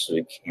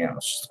 actually, we can't.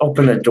 Let's just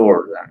open the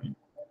door then.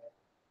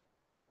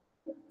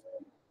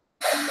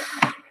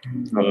 I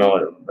don't know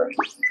what it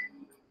is.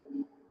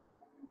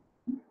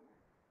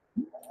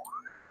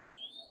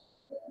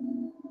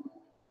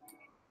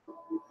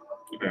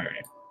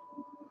 Alright.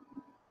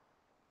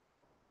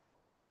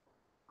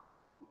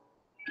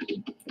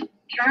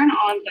 Turn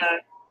on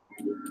the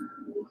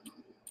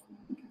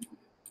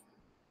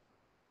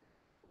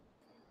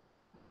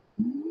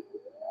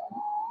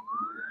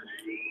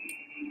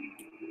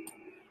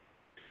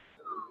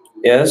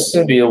Yeah, this is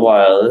gonna be a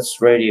while.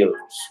 This radio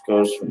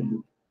goes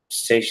from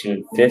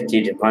station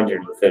 50 to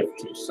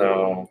 150,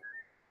 so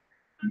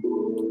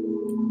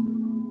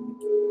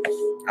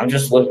I'm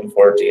just looking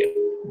forward to it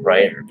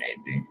brighter,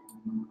 maybe.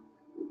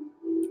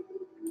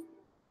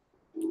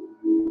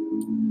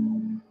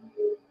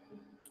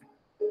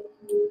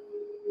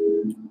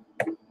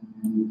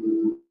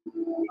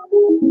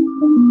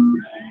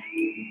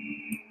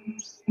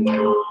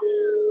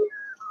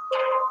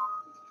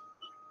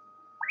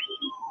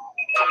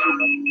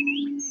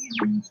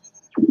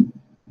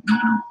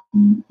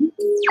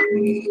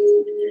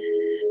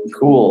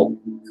 Cool.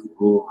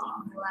 Wow.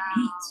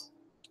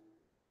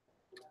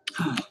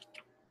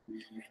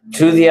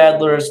 To the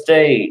Adler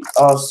estate.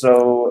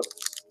 Also,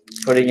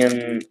 putting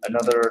in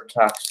another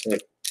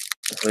toxic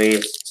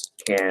waste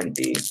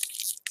candy.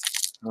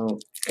 Oh,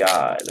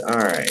 God.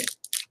 Alright.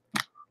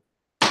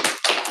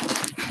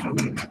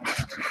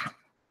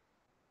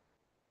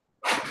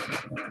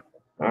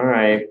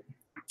 Alright.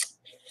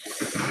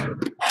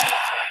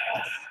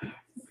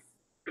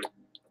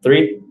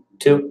 3,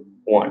 2,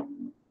 1.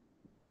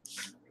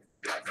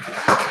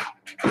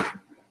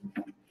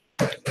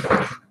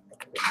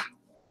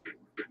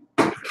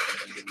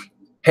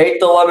 Hate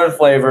the lemon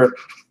flavor.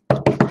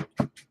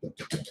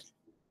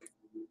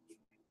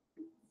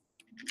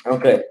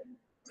 Okay.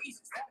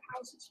 Jesus, that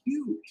house is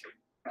huge.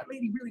 That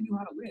lady really knew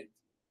how to live.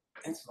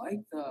 It's like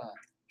the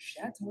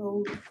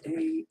Chateau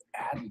de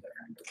Adler.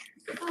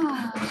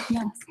 Ah,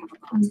 yes,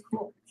 sounds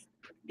cool.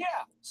 Yeah,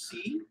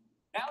 see?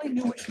 Allie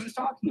knew what she was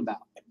talking about.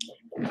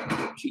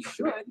 She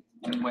should,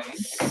 anyway.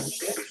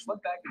 She had to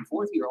slip back and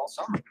forth here all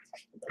summer.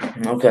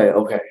 Okay.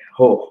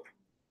 Oh.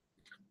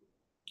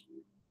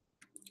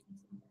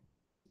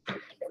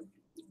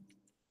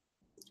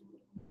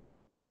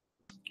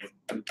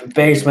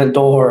 Basement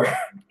door.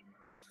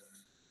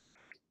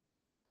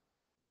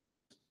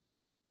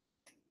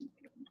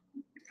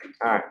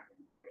 Alright.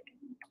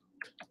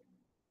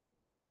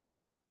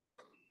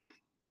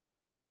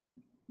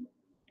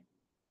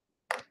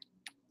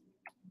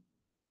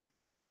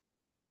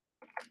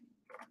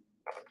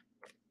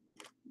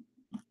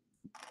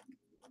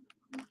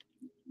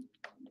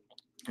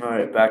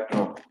 Alright, back to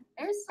normal.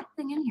 There's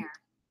something in here.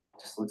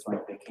 Just looks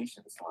like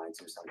vacation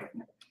slides or something.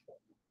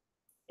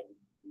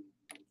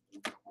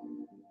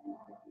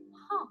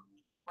 Huh.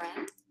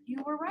 Ren,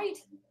 you were right.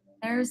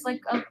 There's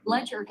like a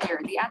ledger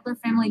here. The Adler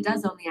family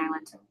does own the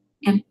island.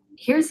 And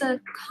here's a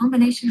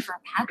combination for a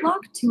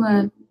padlock to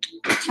a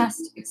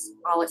chest is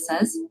all it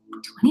says.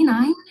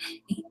 29,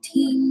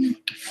 18,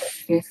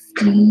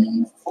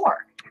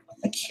 54.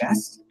 A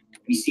chest?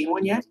 Have you seen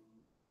one yet?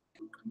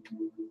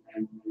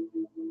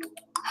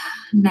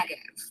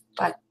 Negative,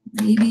 but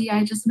maybe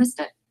I just missed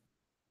it.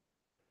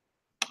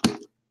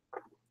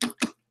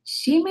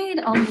 made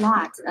a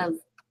lot of,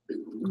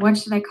 what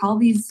should I call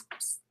these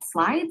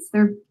slides?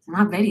 They're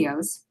not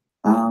videos.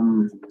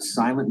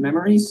 Silent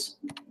memories?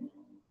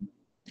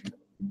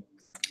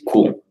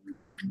 Cool.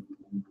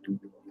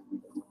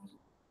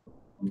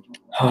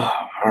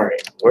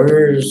 Alright,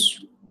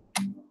 where's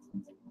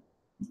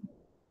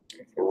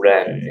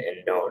Ren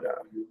and Nona?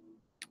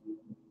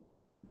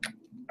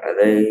 Are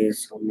they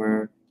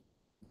somewhere?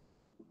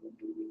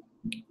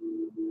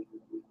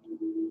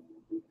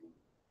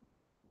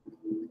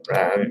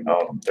 Ren,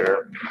 oh,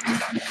 they're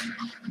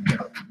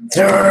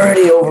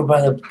already over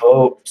by the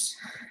boat.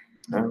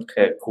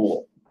 Okay,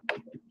 cool.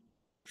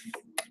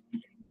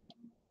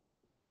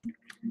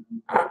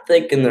 I'm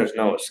thinking there's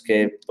no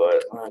escape,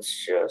 but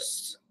let's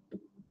just.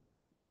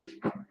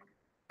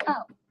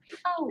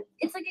 Oh,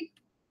 it's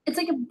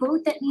like a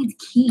boat that needs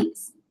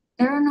keys.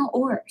 There are no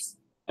oars.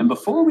 And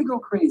before we go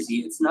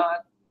crazy,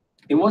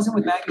 it wasn't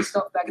with Maggie's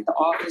stuff back at the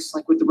office,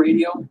 like with the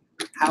radio.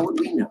 How would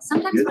we know?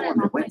 Sometimes You're the when I one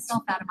that lock went.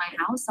 myself out of my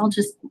house,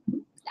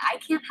 I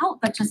can't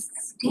help but just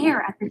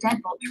stare at the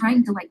deadbolt,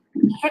 trying to like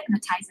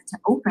hypnotize it to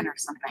open or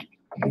something.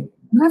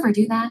 You ever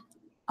do that?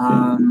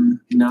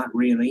 Not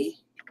really.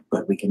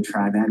 But we can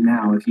try that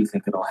now if you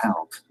think it'll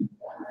help.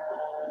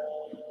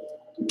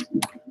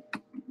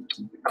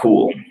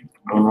 Cool.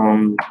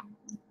 I'm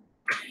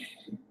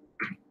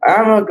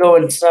gonna go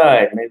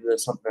inside. Maybe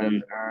there's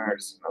something.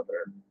 There's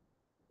another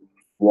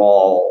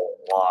wall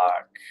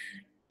lock.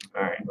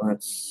 All right,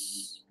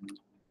 let's.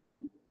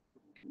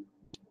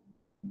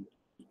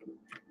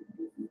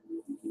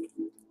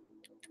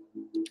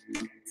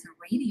 It's a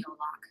radio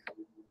lock.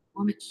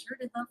 Woman sure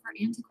did love her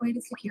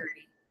antiquated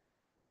security.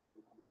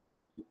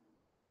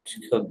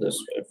 Let's go this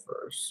way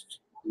first.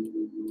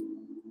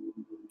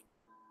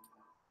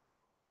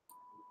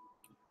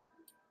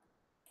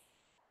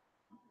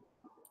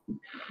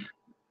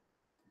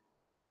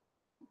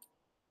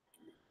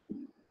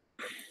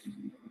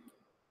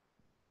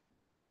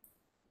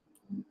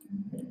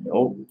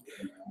 Nope.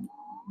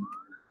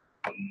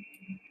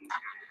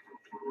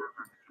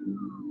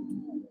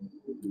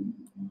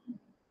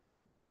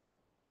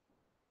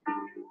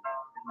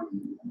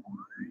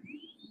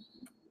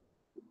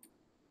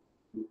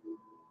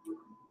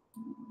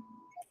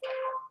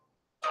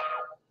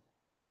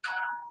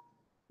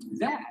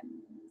 That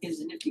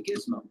is a nifty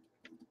gizmo.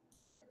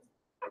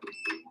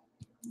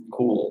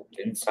 Cool.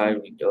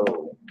 Inside we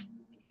go.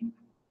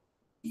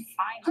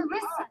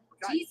 Carissa,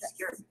 Jesus.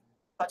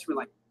 I thought you were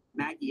like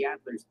Maggie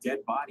Adler's dead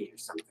body or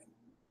something.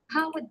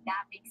 How would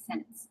that make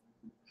sense?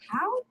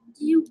 How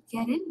do you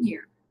get in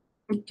here?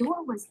 The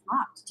door was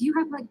locked. Do you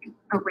have like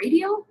a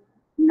radio?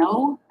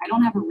 No, I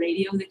don't have a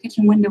radio. The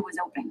kitchen window was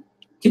open.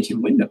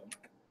 Kitchen window?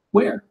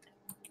 Where?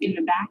 In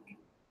the back,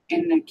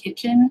 in the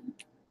kitchen.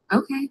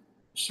 Okay,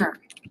 sure.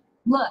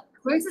 Look,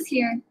 Clarice is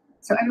here,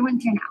 so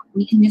everyone's here now.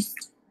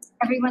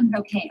 Everyone's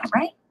okay, all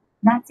right?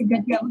 That's a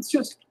good Yeah, let's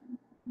just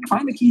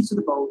find the keys to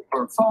the boat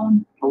or a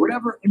phone or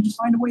whatever and just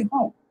find a way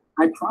home.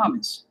 I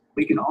promise.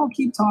 We can all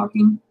keep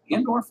talking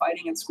and or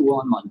fighting at school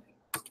on Monday.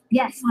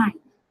 Yes, fine.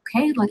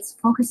 Okay, let's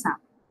focus up.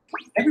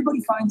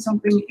 Everybody find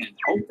something and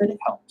hope that it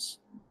helps.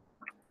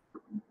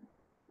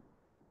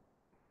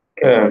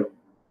 Good.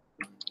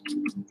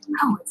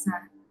 Oh, it's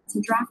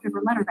a draft of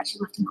her letter that she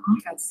left in the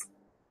office.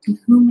 To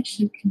whom it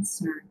should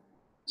concern.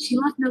 She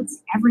left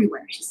notes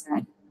everywhere, she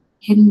said,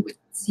 hidden with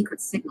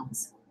secret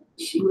signals.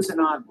 She was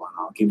an odd one,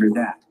 I'll give her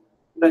that.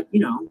 But,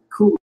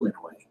 cool in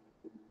a way.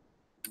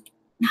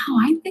 No,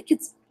 I think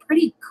it's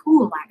pretty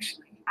cool,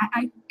 actually.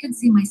 I could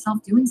see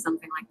myself doing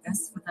something like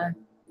this for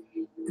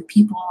the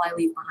people I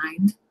leave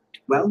behind.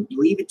 Well,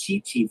 leave a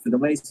cheat sheet for the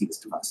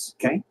laziest of us,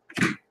 okay?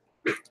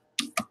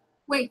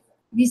 Wait,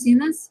 have you seen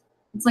this?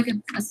 It's like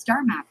a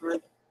star map or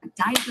a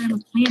diagram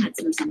of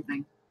planets or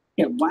something.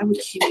 Yeah, why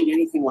would she need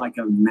anything like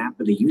a map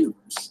of the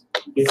universe?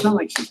 It's not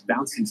like she's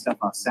bouncing stuff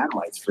off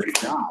satellites for a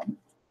job.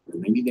 Or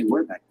maybe they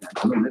were back then.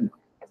 I don't know.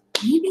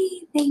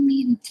 Maybe they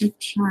needed to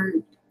chart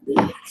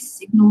the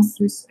signals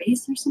through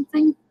space or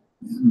something?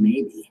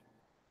 Maybe.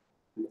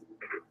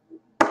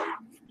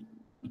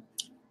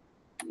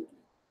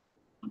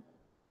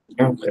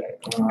 Okay.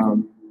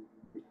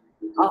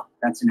 Oh,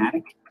 that's an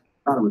attic?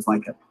 Thought it was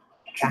like a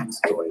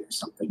cat's toy or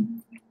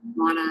something.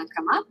 Wanna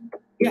come up?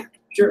 Yeah,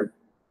 sure.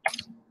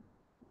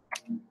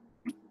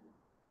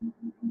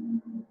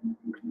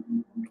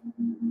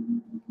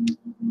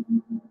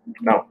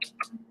 No.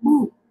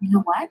 Ooh, you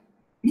know what?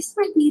 This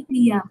might be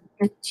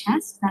the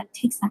chest that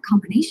takes that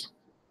combination.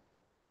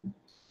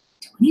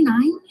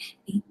 29,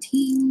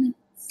 18,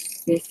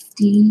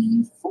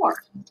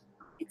 54.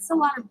 It's a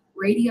lot of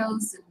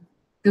radios and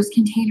those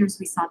containers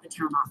we saw at the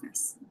town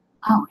office.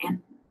 Oh,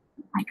 and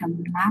like a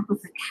map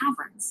of the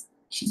caverns.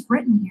 She's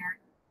written here,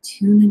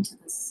 tune into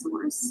the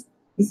source.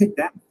 You think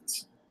that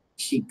means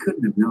she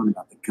couldn't have known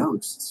about the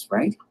ghosts,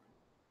 right?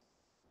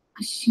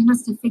 She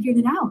must have figured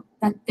it out,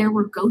 that there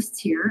were ghosts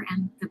here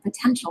and the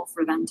potential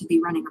for them to be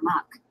running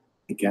amok.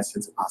 I guess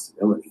it's a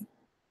possibility.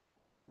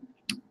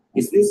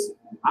 Is this...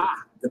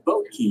 the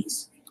boat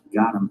keys.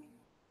 Got them.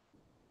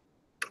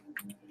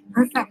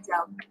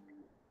 Perfecto.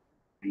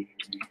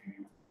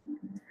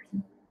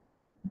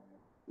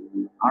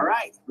 All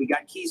right, we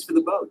got keys for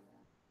the boat.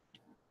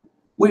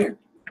 Where?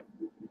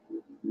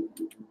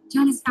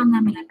 Jonas found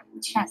them in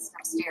a chest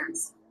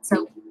upstairs.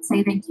 So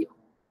say thank you.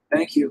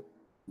 Thank you.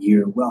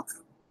 You're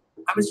welcome.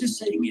 I was just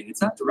saying it.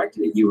 It's not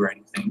directed at you or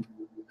anything.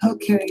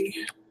 Okay.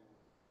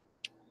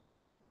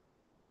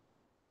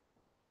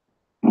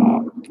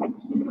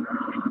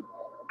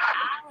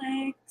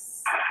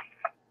 Alex.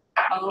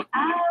 Oh,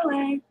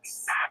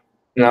 Alex.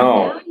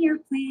 No. Down here,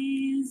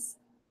 please.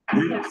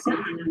 We have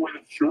something we want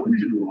to show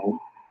you.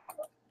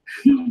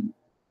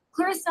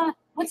 Clarissa,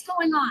 what's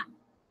going on?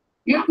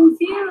 You're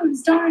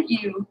confused, aren't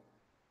you?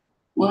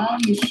 Well,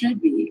 you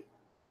should be.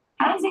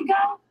 How does it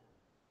go?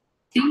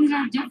 Things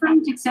are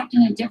different, except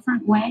in a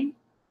different way.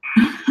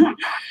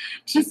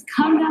 Just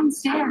come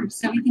downstairs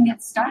so we can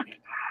get started.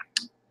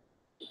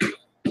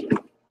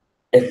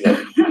 In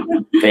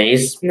the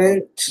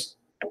basement?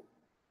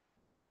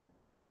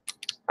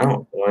 I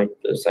don't like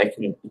this. I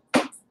can.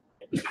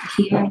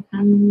 Here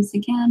comes a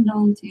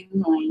candle to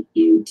light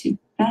you to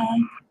bed.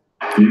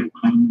 Here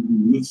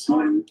comes the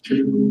sun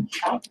to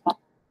chop up.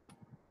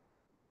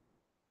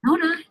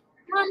 Nona,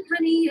 come on,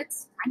 honey.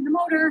 It's time to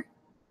motor.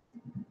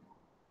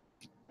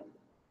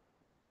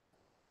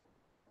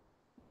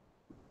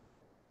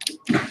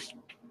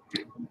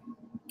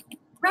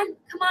 Red,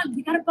 come on.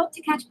 We got a boat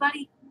to catch,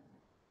 buddy.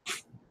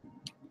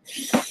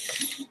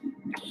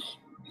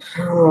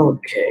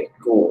 Okay,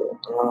 cool.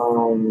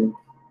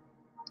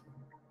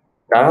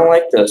 I don't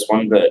like this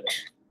one, but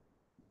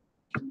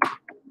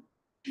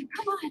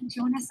Come on,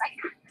 Jonas.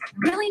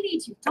 I really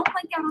need you. Don't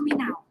blank out on me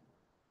now.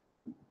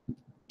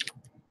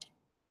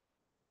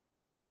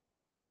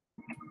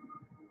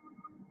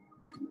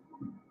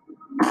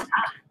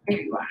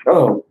 There you are.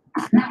 oh,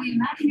 Now we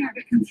imagine you're a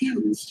bit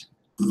confused.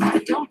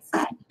 But don't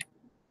fret.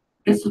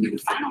 This will be the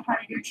final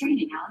part of your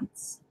training,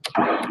 Alex.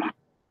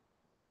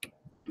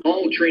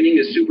 All training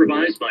is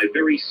supervised by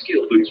very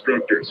skilled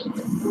instructors.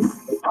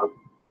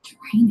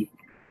 Training.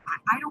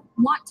 I don't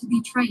want to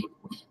be trained.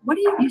 What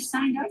do You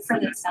signed up for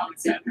this,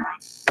 Alexandra.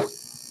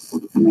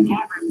 From the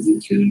caverns you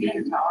tuned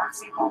in to our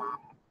signal.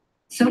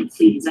 So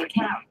please, I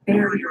cannot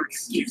bear your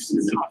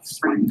excuses,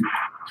 offspring.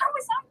 How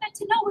was I meant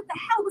to know what the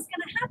hell was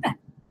going to happen?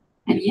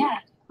 And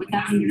yet,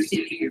 without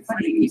understanding your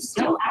footing, you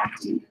still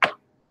acted.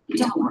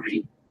 Don't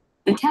worry.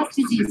 The test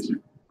is easy.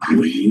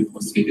 We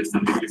will speak of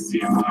something to see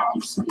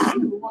so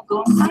you will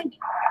go and find it.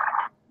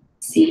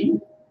 See?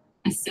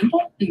 As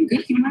simple and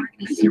good humor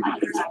as your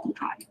mother's apple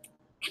pie.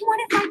 And what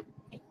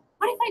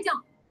if I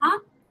don't? Huh?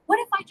 What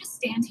if I just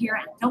stand here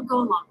and don't go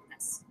along with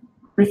this?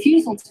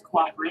 Refusal to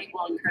cooperate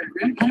will incur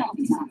grim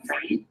penalties, I'm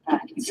afraid.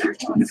 That is your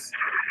choice.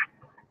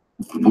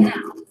 Now,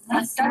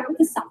 let's start with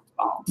the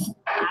softball.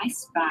 I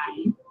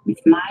spy with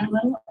my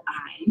little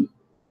eye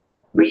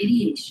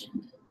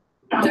radiation.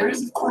 There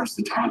is, of course,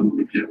 a time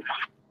with you.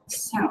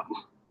 So,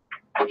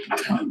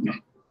 10,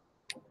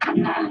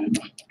 9,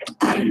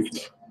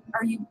 8.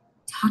 Are you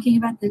talking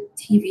about the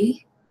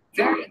TV?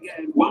 Very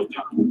good. Well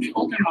done. The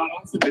older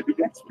models of the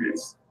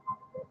X-rays.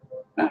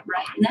 But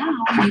right now,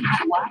 you'd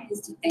be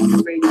wise to think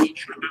of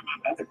radiation in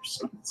another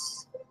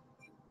sense.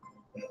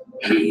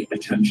 Pay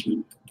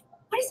attention.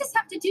 What does this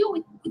have to do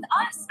with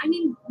us? I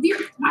mean,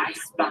 I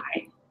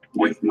spy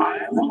with my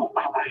little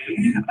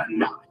eye a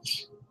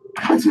notch.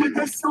 Let's make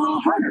this a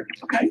little harder,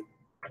 okay?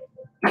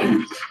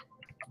 8,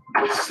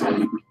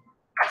 7,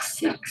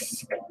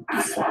 6,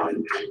 5,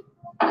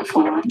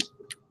 4,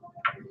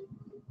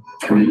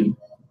 3,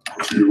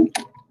 2.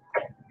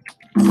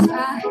 is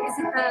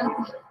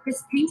it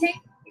this painting?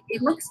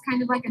 It looks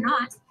kind of like a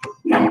knot.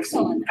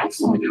 Excellent,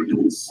 excellent. You're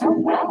doing so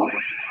well.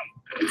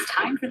 It's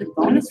time for the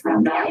bonus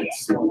round,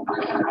 Alex. So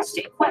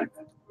stay quick.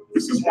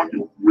 This is what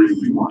you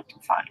really want to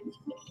find.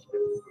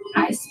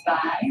 I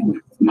spy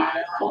with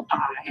my little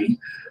eye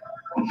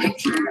a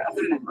picture of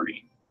a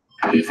memory.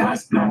 You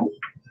guys know.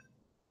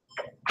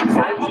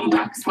 5 little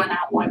ducks went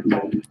out one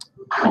day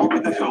over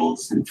the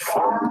hills and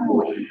far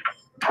away.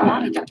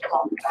 Mommy duck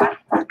called quack,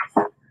 quack,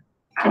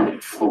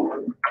 quack.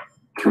 4,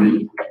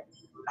 3,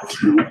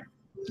 2,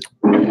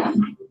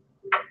 1.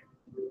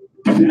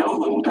 No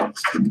little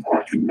ducks came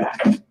walking back.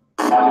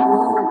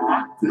 Oh,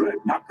 not good,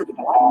 not good at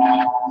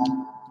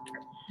all.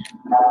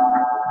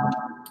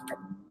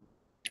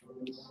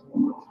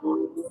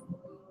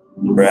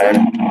 Brad.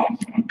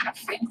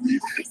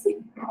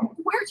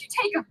 Where'd you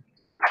take him?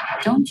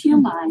 Don't you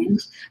mind,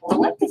 but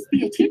let this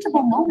be a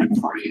teachable moment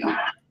for you.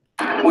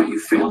 What you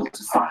failed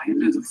to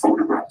find is a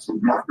photograph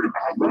of Margaret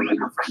Bradley and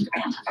her friend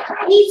Anna.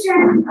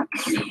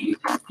 See,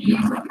 you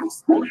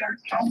fully are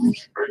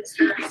challenged for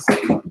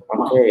experiencing.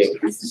 Okay.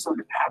 This is what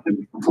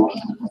happened before.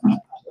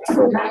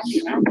 Back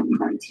in our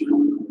country,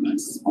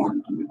 sport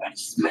on the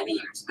bench many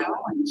years ago,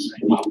 and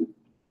well,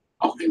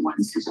 only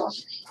once ago.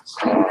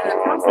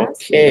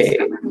 Okay.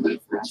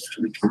 It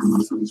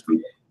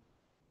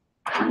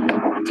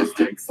just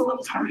takes a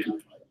little time.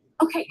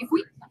 Okay, if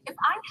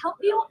I help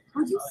you,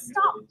 will you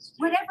stop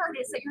whatever it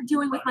is that you're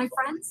doing with my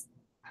friends?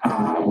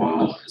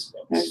 Well,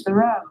 there's the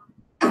rub.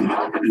 I'm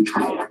not going to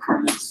try our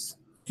cards.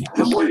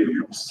 The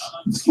waves,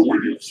 it's the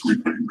waves we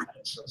think.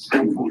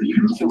 And for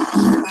years of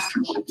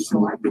research,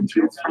 so I've been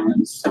to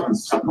friends,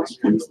 summer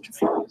springs and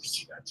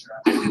falls.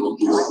 And we will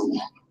grow,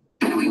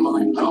 and we will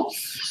engulf.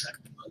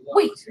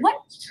 Wait, what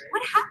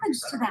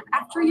happens to them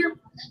after you're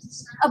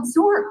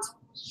absorbed?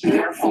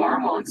 Their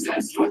form will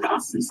exist with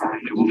us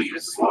inside. It will be a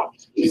swap.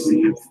 You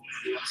see,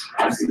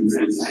 essence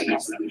inside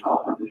us and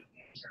all.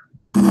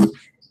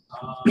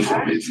 We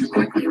started too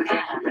quickly with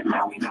that, and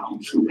now we know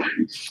too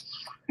late.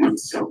 And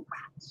so,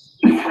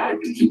 we had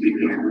to keep it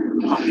here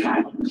on the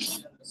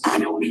island. I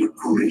know we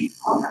agree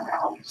on our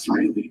house,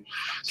 really,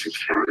 to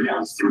carry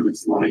us through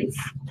this life.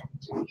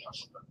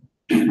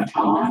 And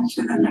on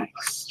to the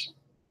next.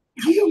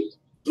 You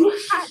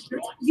had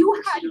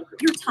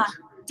your time.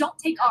 Don't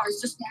take ours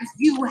just because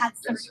you had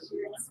some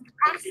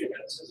accident.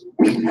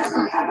 We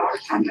never had our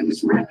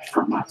tendons ripped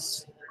from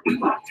us. We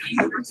left the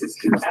universe's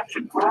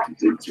conception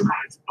projected to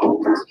rise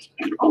over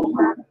and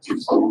over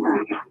and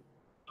over again.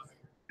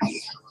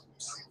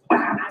 When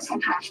our vessel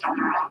touched on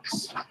the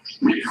rocks,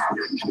 we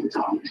hardened to its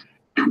own,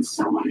 and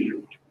so will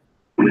you.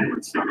 We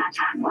would spend our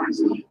time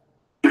wisely.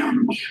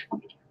 And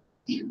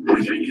I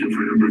thank you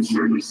for your good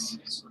service.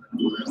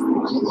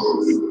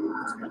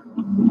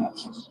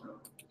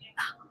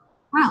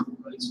 Well,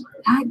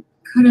 that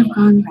could have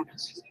gone better.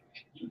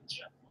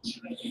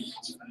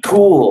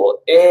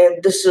 Cool.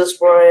 And this is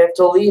where I have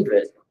to leave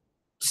it.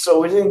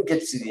 So we didn't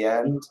get to the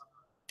end,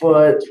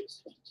 but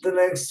the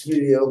next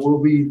video will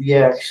be the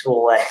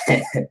actual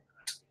end.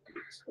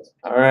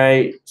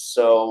 Alright,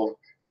 so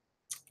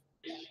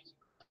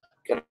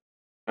gonna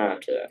have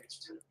to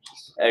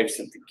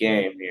exit the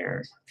game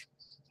here.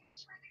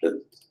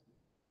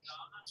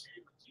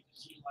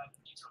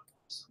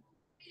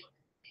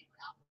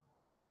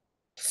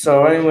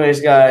 So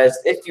anyways, guys,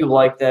 if you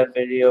like that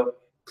video,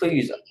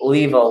 please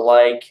leave a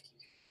like.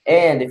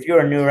 And if you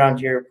are new around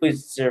here,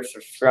 please consider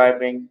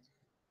subscribing.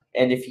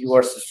 And if you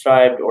are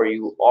subscribed or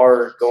you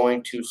are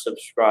going to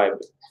subscribe,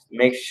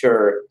 make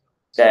sure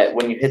that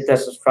when you hit that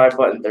subscribe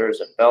button, there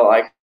is a bell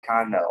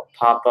icon that will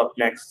pop up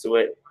next to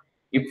it.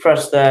 You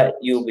press that,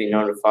 you'll be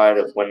notified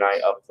of when I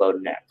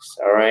upload next.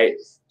 Alright?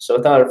 So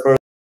without further